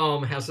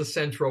psalm has a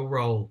central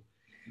role.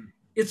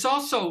 It's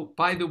also,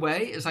 by the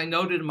way, as I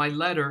noted in my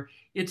letter,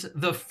 it's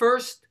the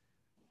first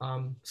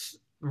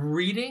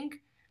reading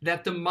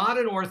that the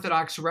modern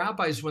Orthodox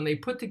rabbis, when they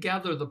put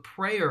together the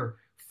prayer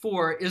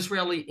for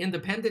Israeli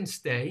Independence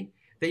Day,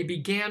 they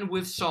began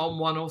with Psalm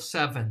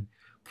 107,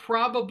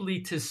 probably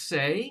to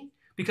say,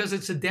 because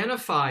it's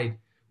identified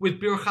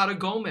with Birchat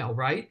HaGomel,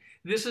 right?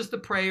 This is the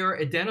prayer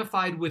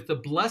identified with the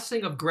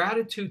blessing of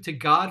gratitude to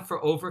God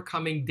for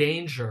overcoming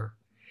danger,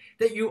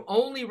 that you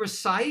only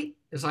recite,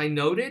 as I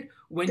noted,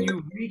 when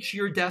you reach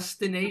your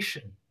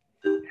destination.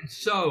 And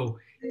so,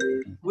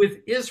 with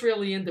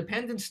Israeli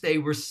Independence Day,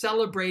 we're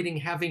celebrating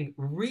having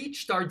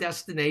reached our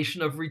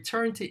destination of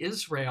return to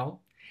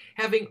Israel,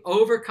 having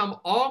overcome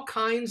all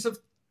kinds of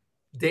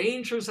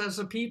dangers as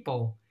a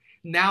people,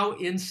 now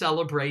in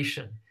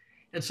celebration.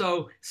 And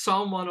so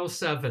Psalm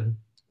 107,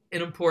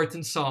 an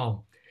important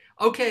psalm.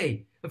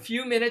 Okay, a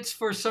few minutes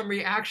for some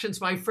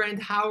reactions. My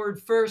friend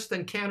Howard first,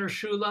 and Cantor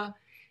Shula,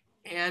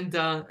 and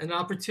an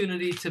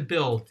opportunity to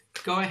build.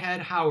 Go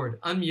ahead,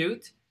 Howard,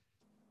 unmute.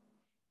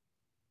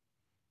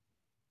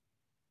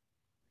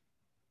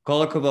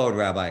 Kol hakavod,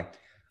 Rabbi.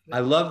 I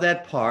love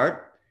that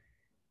part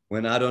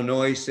when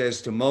Adonai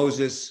says to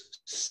Moses,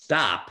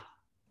 stop.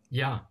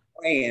 Yeah.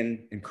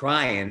 Praying and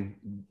crying,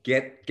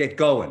 get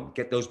going,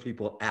 get those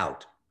people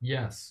out.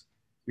 Yes.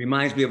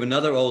 Reminds me of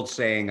another old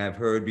saying I've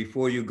heard: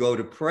 before you go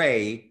to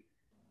pray,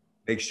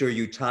 make sure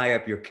you tie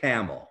up your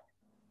camel.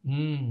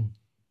 And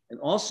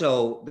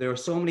also, there are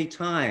so many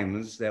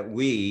times that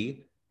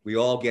we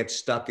all get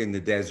stuck in the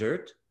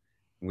desert,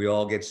 we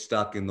all get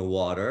stuck in the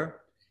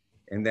water,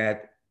 and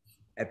that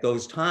at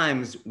those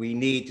times we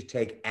need to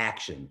take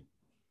action.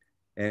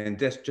 And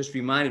this just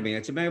reminded me, and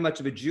it's very much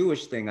of a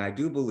Jewish thing, I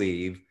do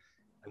believe.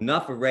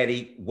 Enough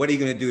already. What are you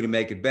going to do to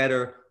make it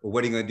better? Or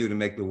what are you going to do to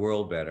make the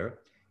world better?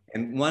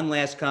 And one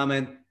last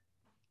comment,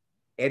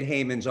 Ed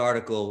Heyman's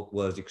article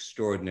was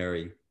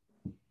extraordinary.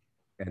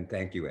 And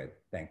thank you, Ed.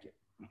 Thank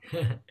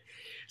you.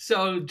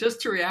 So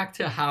just to react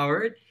to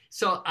Howard,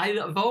 so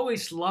I've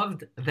always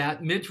loved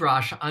that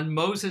midrash on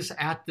Moses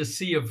at the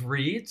Sea of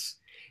Reeds,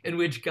 in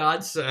which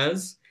God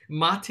says,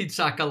 Ma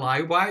titzak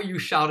alai, why are you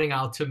shouting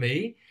out to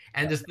me?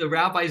 And as the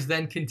rabbis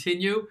then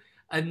continue,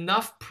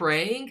 enough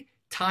praying,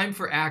 time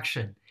for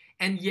action.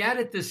 And yet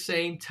at the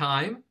same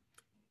time,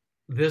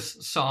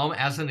 this psalm,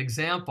 as an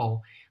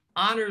example,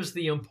 honors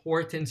the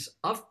importance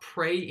of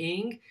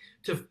praying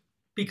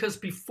because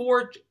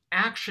before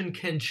action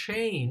can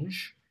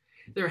change,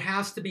 there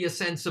has to be a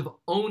sense of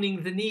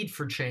owning the need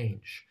for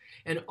change.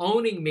 And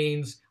owning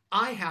means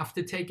I have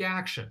to take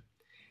action.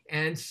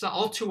 And so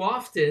all too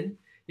often,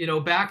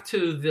 back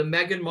to the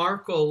Meghan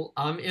Markle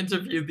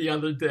interview the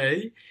other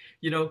day,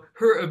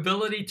 her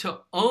ability to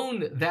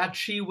own that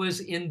she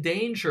was in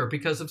danger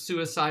because of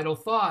suicidal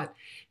thought,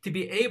 to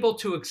be able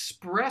to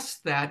express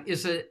that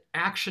is an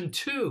action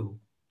too,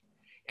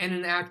 and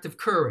an act of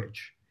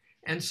courage.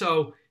 And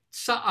so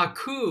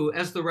Sa'aku,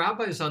 as the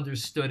rabbis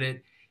understood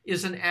it,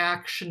 is an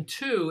action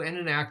too and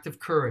an act of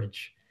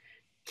courage.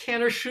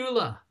 Cantor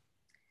Shula.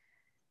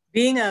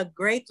 Being a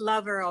great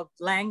lover of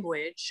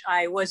language,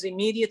 I was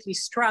immediately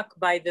struck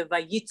by the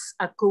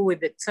Vayitzaku with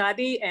the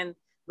tzadi and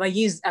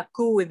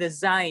Vayizaku with the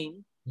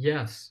zayin.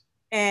 Yes.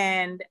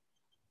 And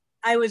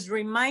I was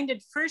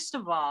reminded, first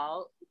of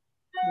all,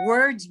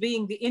 words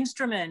being the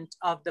instrument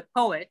of the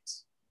poet,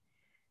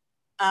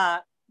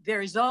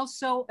 there is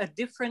also a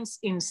difference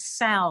in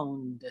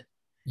sound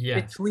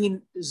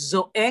between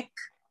zoek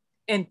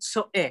and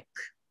tzoek.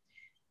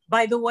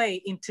 By the way,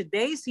 in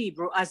today's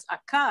Hebrew,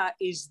 azaka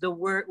is the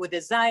word with a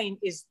zayin,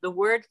 is the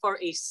word for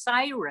a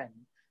siren.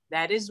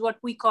 That is what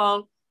we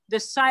call the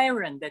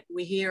siren that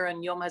we hear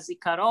on Yom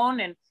HaZikaron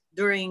and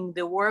during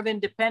the War of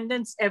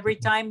Independence. Every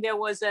time there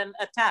was an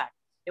attack,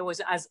 it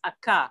was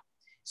azaka.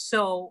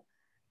 So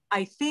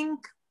I think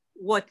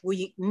what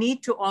we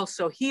need to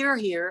also hear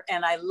here,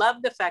 and I love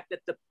the fact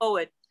that the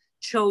poet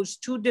chose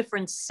two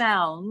different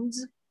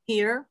sounds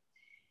here.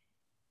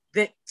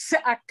 The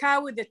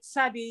tzaka with the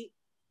tzadi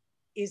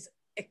is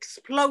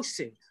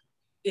explosive.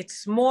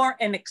 It's more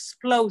an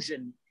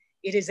explosion.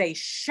 It is a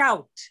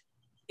shout.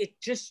 It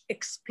just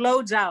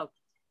explodes out.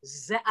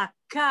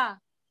 Za'aka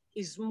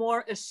is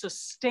more a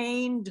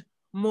sustained,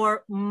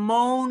 more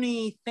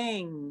moany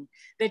thing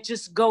that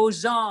just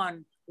goes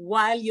on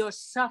while you're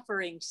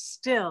suffering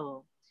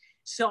still.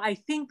 So I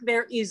think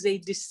there is a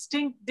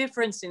distinct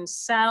difference in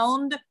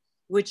sound,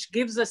 which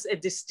gives us a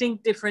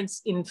distinct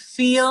difference in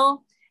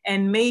feel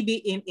and maybe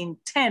in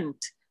intent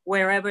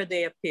wherever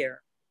they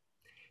appear.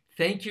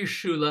 Thank you,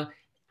 Shula.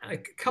 A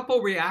couple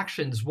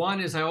reactions. One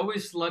is I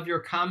always love your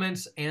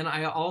comments, and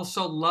I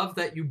also love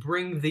that you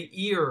bring the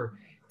ear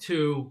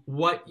to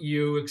what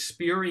you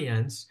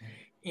experience.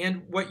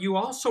 And what you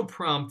also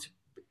prompt,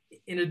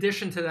 in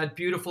addition to that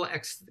beautiful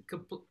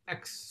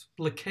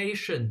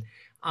explication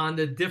on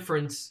the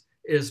difference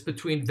is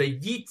between the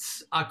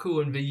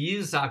Yitzaku and the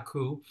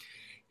Yizaku,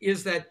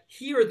 is that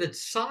here the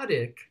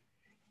tzaddik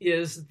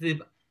is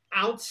the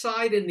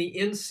outside and the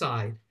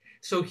inside.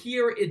 So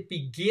here it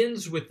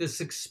begins with this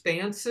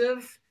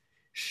expansive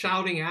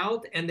shouting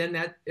out, and then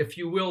that, if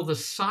you will, the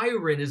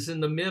siren is in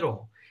the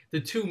middle, the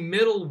two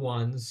middle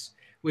ones,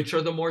 which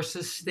are the more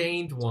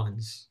sustained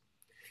ones.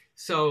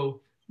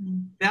 So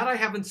that I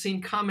haven't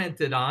seen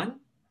commented on,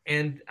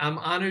 and I'm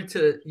honored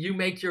to you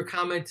make your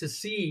comment to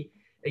see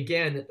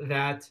again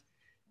that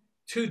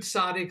two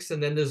tzaddiks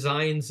and then the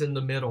Zions in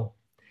the middle.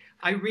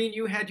 Irene,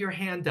 you had your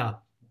hand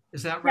up.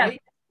 Is that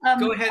right? Yeah.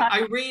 Go ahead,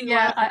 Irene,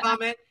 last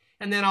comment,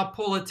 and then I'll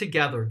pull it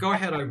together. Go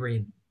ahead,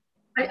 Irene.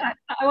 I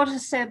wanted to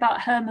say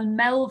about Herman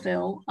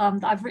Melville,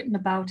 that I've written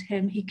about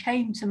him. He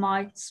came to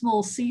my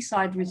small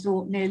seaside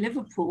resort near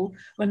Liverpool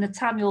when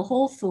Nathaniel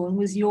Hawthorne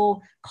was your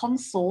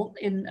consul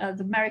in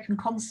the American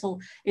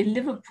consul in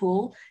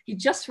Liverpool. He'd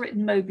just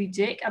written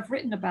Moby-Dick. I've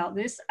written about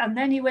this. And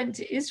then he went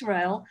to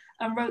Israel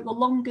and wrote the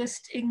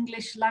longest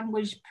English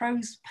language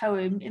prose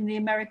poem in the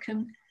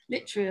American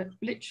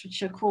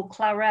literature called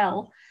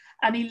Clarel.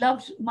 And he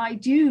loved my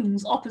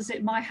dunes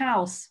opposite my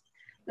house.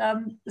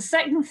 The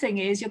second thing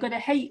is, you're going to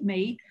hate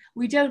me.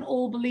 We don't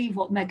all believe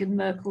what Meghan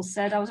Markle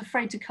said. I was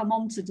afraid to come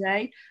on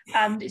today,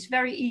 and it's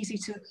very easy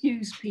to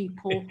accuse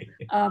people,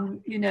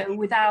 you know,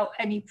 without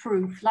any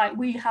proof. Like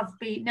we have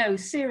been, no,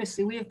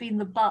 seriously, we have been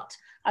the butt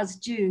as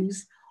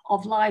Jews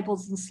of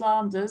libels and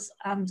slanders,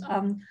 and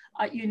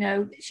you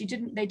know,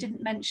 they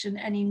didn't mention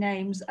any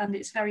names, and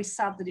it's very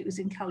sad that it was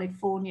in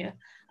California.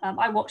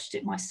 I watched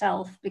it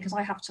myself because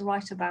I have to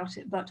write about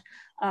it, but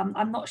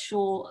I'm not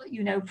sure,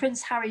 you know,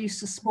 Prince Harry used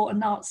to sport a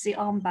Nazi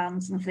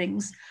armbands and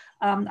things,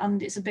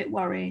 and it's a bit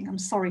worrying. I'm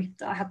sorry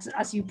that I had to,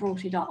 as you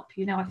brought it up,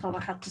 you know, I felt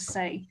I had to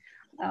say.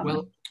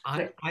 Well,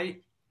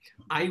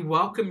 I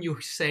welcome you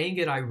saying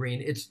it,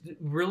 Irene. It's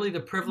really the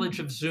privilege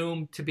of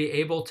Zoom to be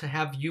able to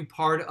have you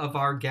part of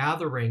our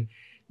gathering,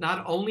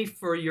 not only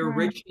for your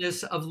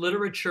richness of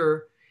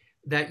literature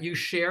that you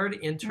shared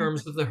in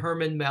terms of the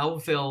Herman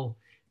Melville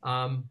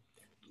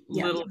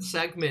little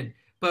segment,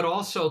 but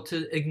also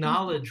to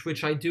acknowledge,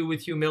 which I do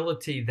with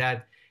humility,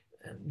 that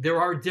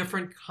there are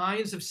different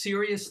kinds of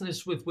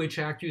seriousness with which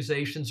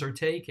accusations are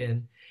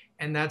taken,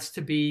 and that's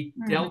to be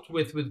dealt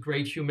with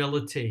great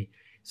humility.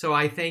 So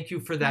I thank you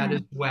for that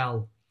as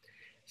well.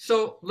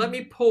 So let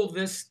me pull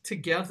this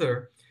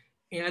together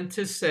and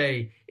to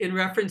say, in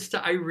reference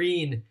to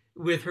Irene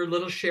with her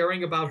little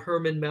sharing about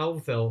Herman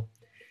Melville,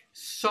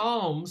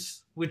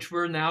 Psalms, which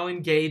we're now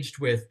engaged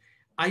with,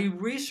 I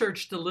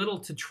researched a little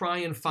to try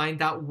and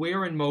find out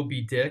where in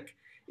Moby-Dick.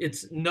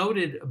 It's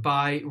noted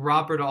by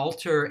Robert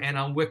Alter and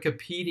on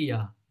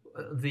Wikipedia,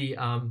 the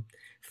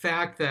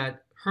fact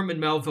that Herman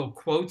Melville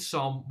quotes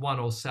Psalm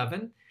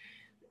 107.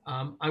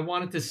 I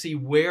wanted to see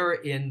where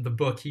in the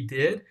book he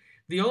did.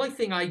 The only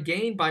thing I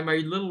gained by my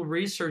little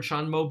research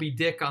on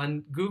Moby-Dick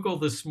on Google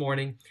this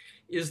morning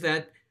is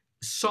that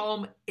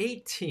Psalm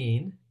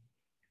 18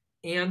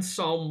 and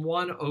Psalm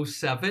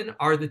 107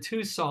 are the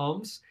two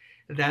Psalms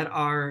that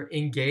are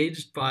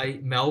engaged by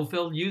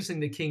Melville using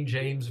the King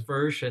James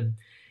Version.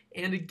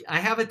 And I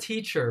have a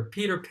teacher,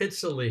 Peter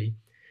Pizzoli,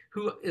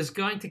 who is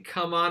going to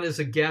come on as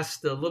a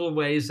guest a little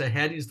ways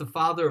ahead. He's the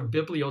father of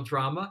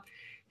bibliodrama.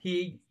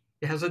 He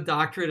has a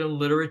doctorate in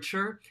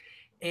literature,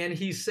 and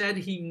he said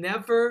he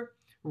never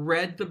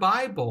read the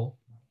Bible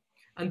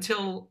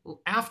until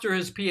after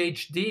his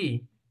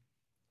PhD.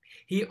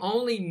 He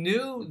only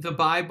knew the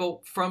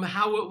Bible from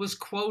how it was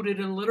quoted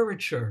in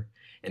literature,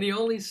 and he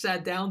only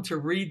sat down to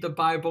read the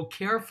Bible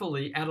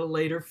carefully at a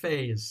later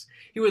phase.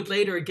 He would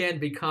later again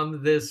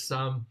become this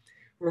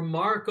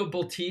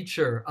remarkable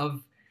teacher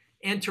of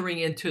entering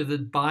into the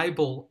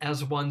Bible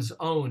as one's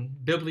own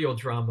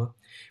bibliodrama.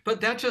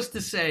 But that just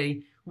to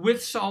say,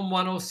 with Psalm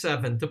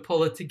 107, to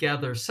pull it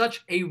together,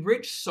 such a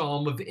rich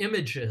psalm of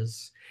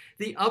images,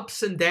 the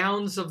ups and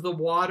downs of the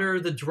water,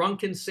 the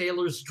drunken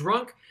sailors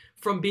drunk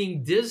from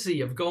being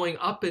dizzy of going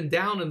up and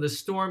down in the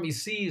stormy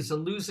seas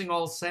and losing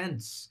all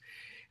sense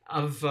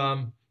of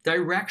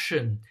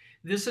direction.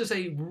 This is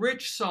a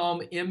rich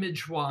psalm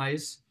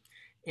image-wise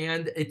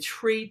and a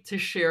treat to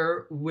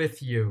share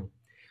with you.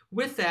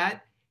 With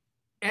that,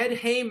 Ed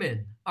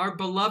Heyman, our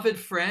beloved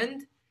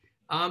friend,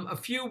 a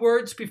few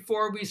words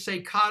before we say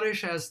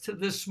Kaddish, as to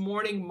this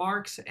morning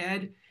marks,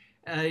 Ed,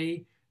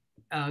 a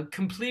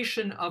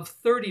completion of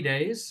 30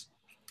 days.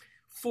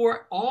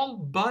 For all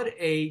but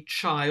a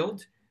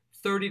child,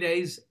 30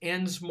 days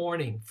ends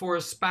morning. For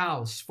a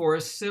spouse, for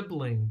a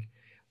sibling,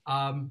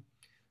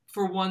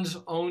 for one's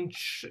own,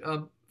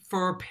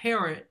 for a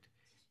parent,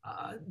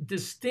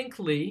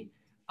 distinctly,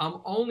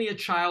 only a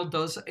child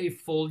does a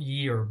full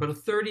year, but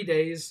 30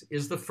 days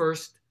is the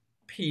first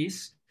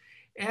piece.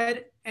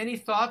 Ed, any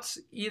thoughts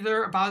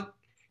either about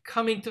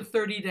coming to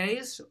 30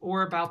 days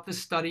or about the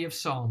study of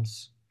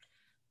Psalms?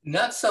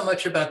 Not so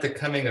much about the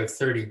coming of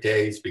 30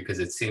 days, because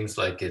it seems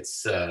like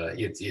it's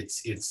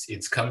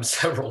come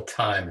several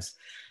times.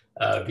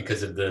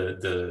 because of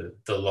the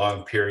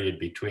long period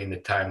between the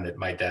time that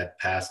my dad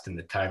passed and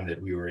the time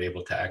that we were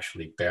able to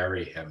actually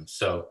bury him.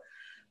 So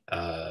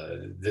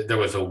there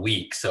was a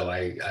week. So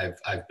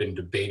I've been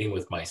debating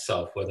with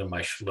myself whether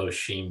my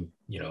shloshim,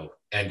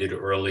 ended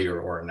earlier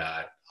or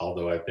not.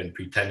 Although I've been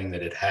pretending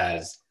that it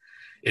has.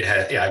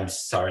 I'm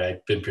sorry,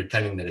 I've been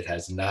pretending that it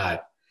has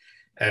not.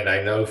 And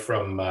I know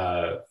from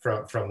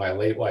my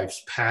late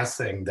wife's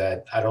passing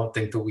that I don't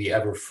think that we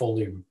ever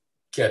fully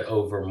get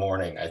over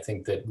mourning. I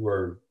think that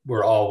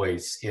we're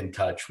always in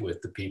touch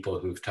with the people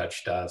who've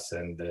touched us,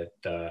 and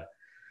that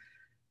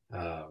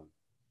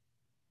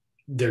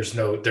there's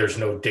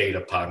no date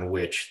upon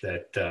which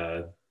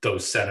that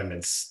those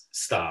sentiments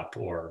stop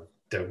or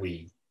that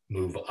we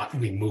move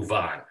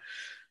on.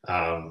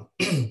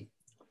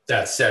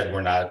 That said,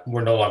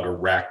 we're no longer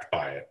racked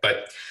by it.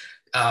 But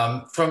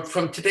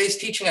from today's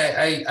teaching,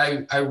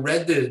 I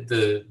read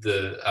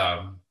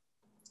the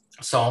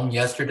Psalm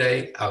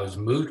yesterday. I was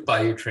moved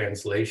by your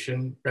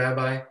translation,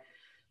 Rabbi,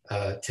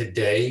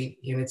 today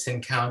in its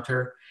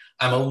encounter.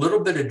 I'm a little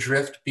bit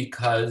adrift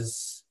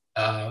because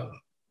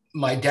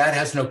my dad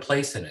has no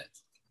place in it.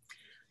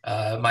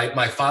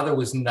 My father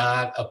was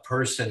not a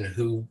person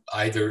who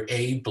either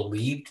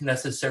believed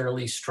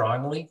necessarily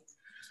strongly,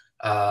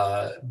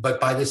 but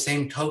by the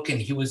same token,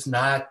 he was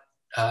not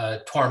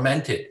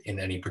tormented in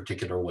any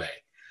particular way.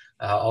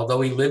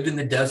 Although he lived in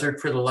the desert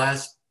for the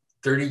last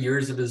 30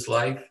 years of his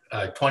life,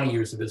 20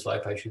 years of his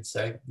life, I should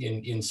say,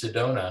 in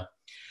Sedona,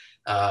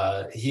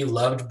 he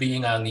loved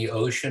being on the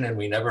ocean, and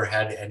we never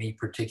had any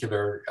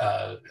particular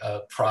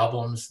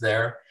problems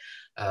there.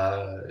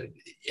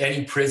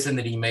 Any prison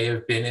that he may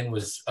have been in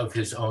was of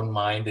his own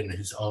mind and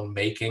his own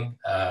making.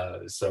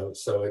 So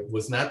it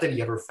was not that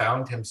he ever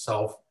found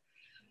himself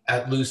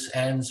at loose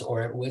ends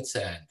or at wit's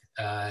end.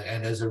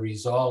 And as a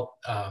result,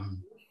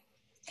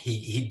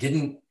 he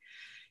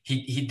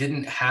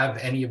didn't have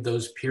any of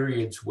those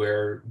periods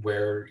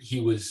where he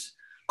was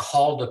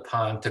called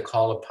upon to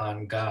call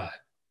upon God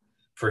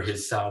for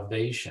his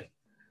salvation.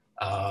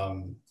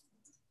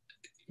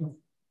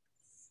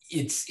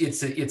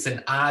 It's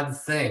an odd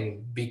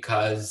thing,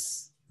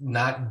 because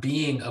not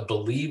being a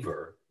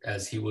believer,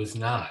 as he was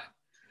not,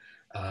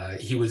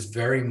 he was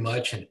very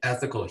much an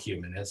ethical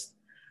humanist.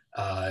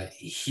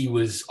 He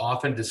was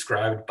often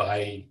described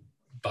by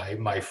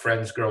my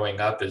friends growing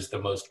up as the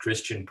most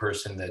Christian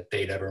person that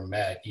they'd ever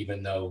met,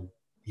 even though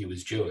he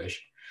was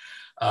Jewish.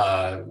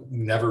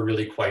 Never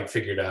really quite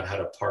figured out how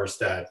to parse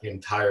that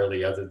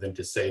entirely, other than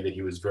to say that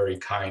he was very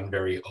kind,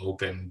 very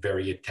open,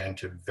 very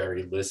attentive,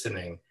 very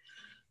listening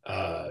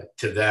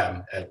to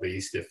them, at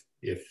least,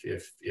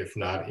 if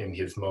not in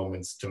his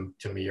moments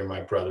to me or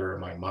my brother or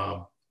my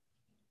mom.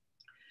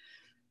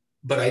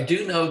 But I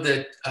do know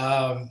that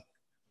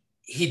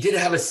he did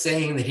have a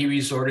saying that he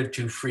resorted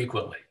to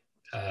frequently,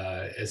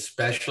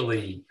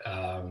 especially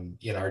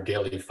in our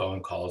daily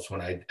phone calls when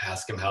I'd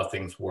ask him how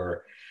things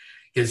were.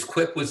 His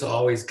quip was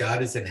always,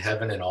 "God is in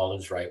heaven and all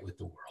is right with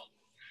the world."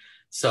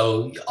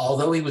 So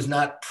although he was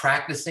not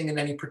practicing in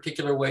any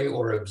particular way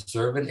or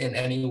observant in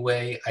any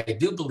way, I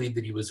do believe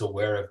that he was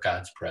aware of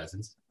God's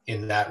presence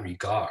in that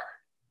regard.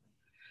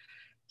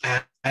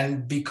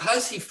 And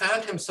because he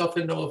found himself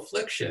in no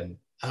affliction,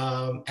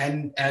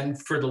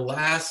 and for the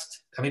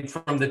last,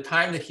 from the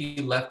time that he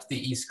left the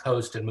East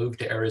Coast and moved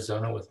to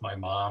Arizona with my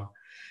mom,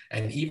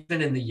 and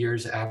even in the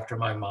years after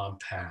my mom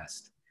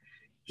passed,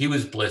 he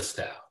was blissed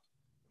out.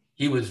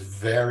 He was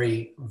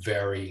very,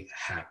 very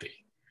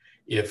happy.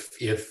 If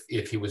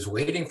he was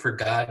waiting for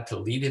God to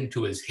lead him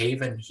to his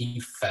haven, he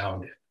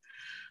found it.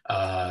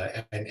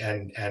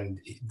 And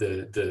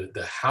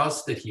the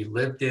house that he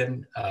lived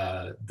in,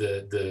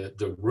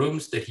 the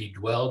rooms that he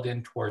dwelled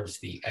in towards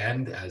the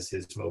end, as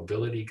his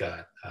mobility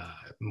got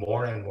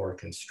more and more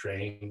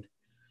constrained,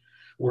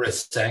 were a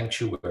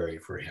sanctuary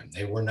for him.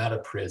 They were not a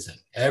prison.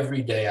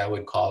 Every day I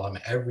would call him,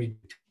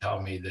 tell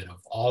me that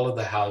of all of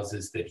the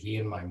houses that he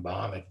and my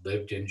mom had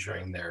lived in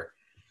during their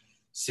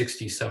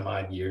 60 some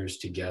odd years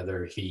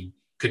together, he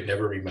could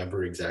never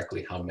remember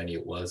exactly how many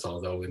it was,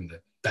 although in the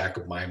back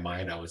of my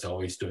mind, I was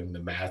always doing the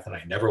math and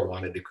I never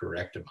wanted to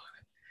correct him on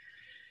it.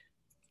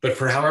 But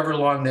for however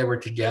long they were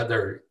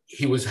together,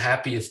 he was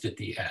happiest at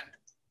the end.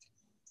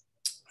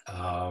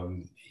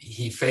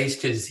 He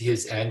faced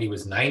his end. He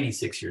was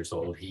 96 years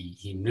old.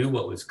 He knew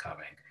what was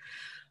coming.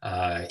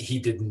 He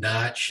did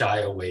not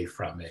shy away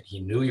from it. He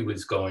knew he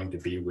was going to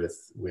be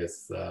with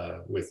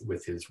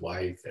his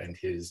wife and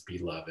his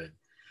beloved.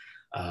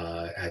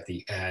 At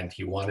the end,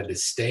 he wanted to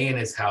stay in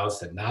his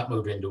house and not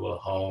move into a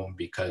home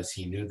because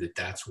he knew that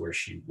that's where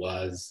she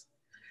was.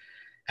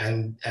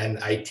 And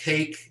I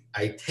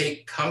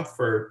take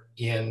comfort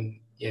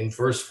in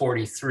verse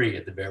 43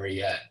 at the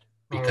very end,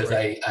 because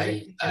right.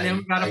 And then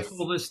we got to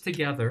pull this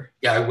together.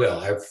 Yeah, I will.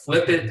 I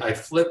flip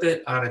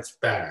it on its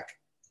back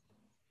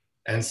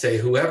and say,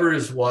 "Whoever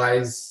is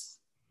wise,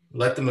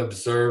 let them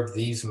observe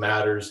these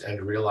matters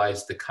and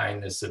realize the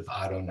kindness of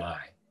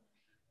Adonai."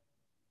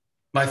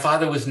 My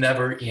father was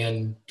never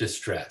in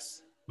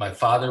distress. My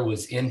father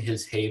was in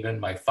his haven.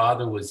 My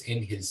father was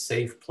in his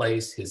safe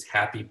place, his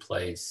happy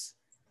place.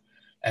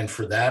 And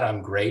for that,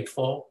 I'm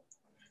grateful.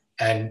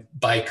 And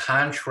by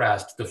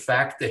contrast, the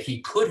fact that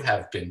he could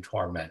have been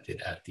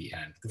tormented at the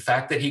end, the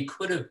fact that he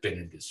could have been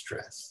in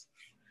distress,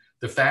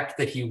 the fact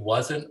that he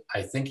wasn't,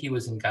 I think he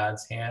was in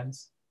God's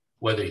hands,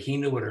 whether he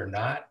knew it or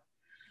not.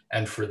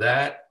 And for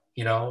that,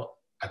 you know,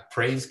 I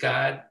praise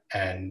God,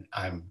 and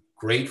I'm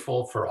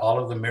grateful for all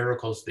of the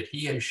miracles that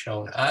he has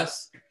shown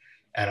us.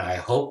 And I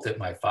hope that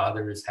my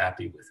Father is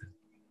happy with him.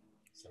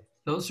 So.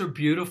 Those are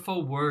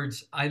beautiful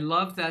words. I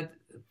love that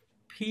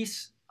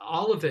piece,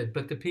 all of it,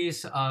 but the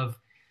piece of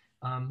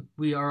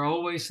we are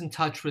always in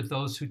touch with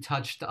those who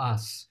touched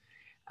us,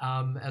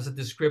 as a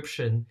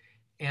description.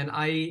 And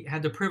I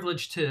had the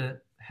privilege to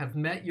have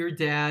met your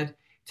dad,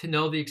 to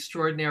know the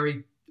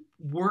extraordinary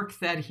work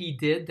that he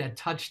did that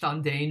touched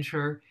on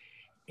danger,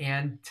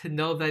 and to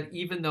know that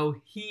even though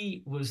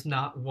he was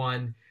not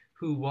one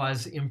who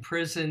was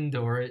imprisoned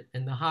or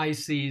in the high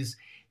seas,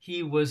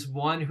 he was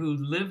one who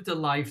lived a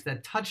life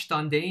that touched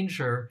on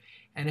danger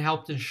and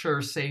helped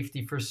ensure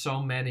safety for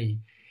so many.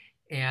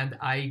 And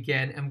I,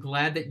 again, am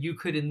glad that you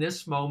could, in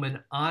this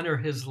moment, honor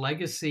his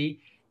legacy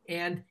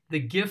and the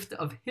gift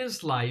of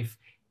his life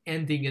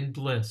ending in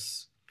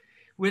bliss.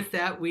 With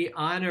that, we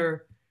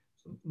honor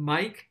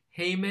Mike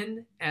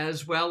Herman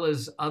as well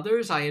as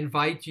others. I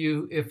invite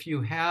you, if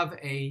you have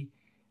a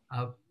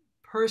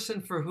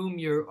person for whom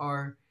you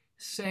are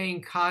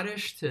saying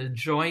Kaddish, to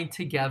join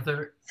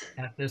together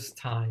at this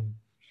time.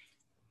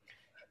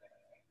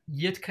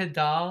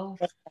 Yitkadal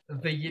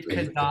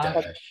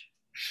v'yitkadash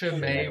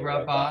Shemei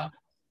Rabbah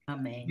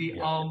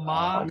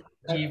v'alma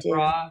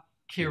yivra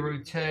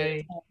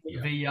kirute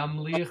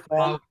v'yamlich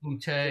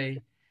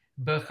malchute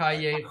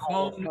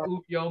b'chayechon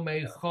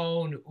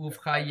uvyomechon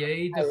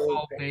uv'chayei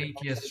dechol beit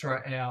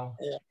Yisrael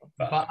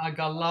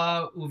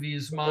ba'agala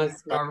uv'yizman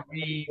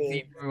kari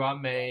v'imru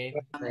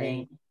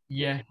amen.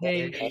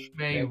 Yehi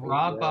Shmei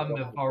Rabbah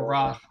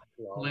mevarach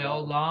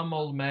leolam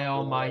ol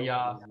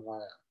me'omaya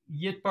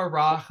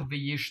Yitbarach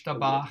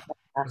v'yishtabach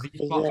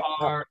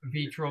v'yitba'ar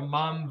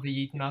v'yitromam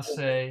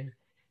v'yitnaseh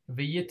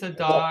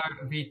v'yitadar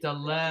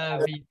v'yitaleh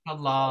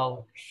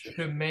v'yitalal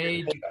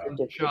shemei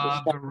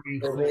d'kudsha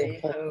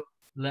b'richu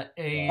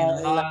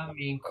le'ela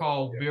min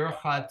kol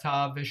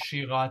birchata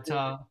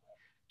v'shirata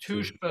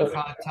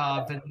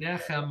tushbechata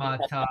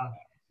v'nechemata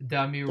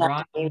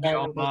damiran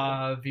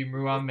yoma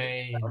v'imru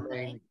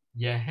amen.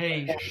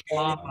 Yehi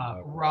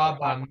Shlama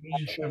Rabbah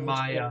min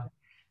Shemaya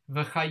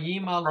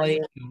V'chayim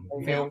aleinu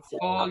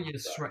v'kol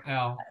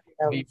Yisrael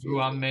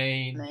v'imru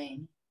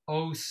amen.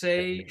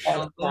 Osei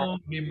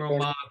shalom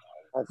b'mromav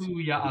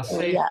hu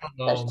ya'aseh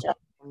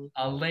shalom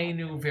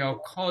aleinu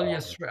v'kol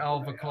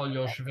Yisrael v'kol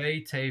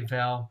yoshvei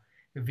tevel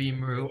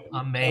v'imru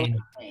amen.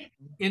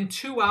 In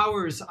 2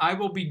 hours, I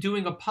will be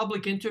doing a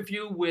public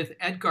interview with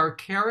Edgar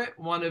Carrot,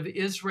 one of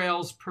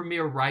Israel's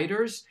premier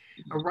writers,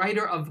 a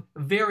writer of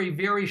very,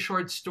 very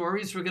short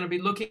stories. We're going to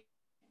be looking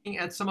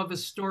at some of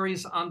his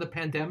stories on the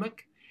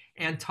pandemic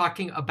and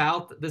talking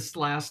about this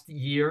last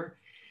year.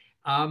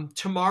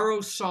 Tomorrow,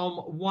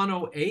 Psalm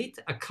 108,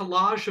 a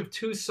collage of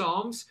 2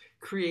 psalms,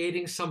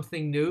 creating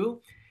something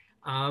new.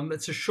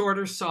 It's a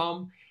shorter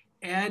psalm.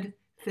 Ed,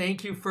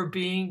 thank you for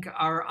being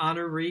our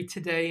honoree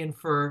today and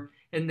for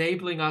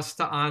enabling us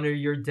to honor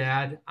your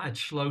dad at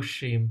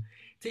Shloshim.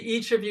 To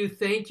each of you,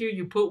 thank you.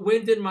 You put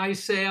wind in my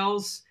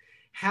sails.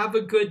 Have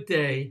a good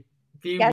day. Be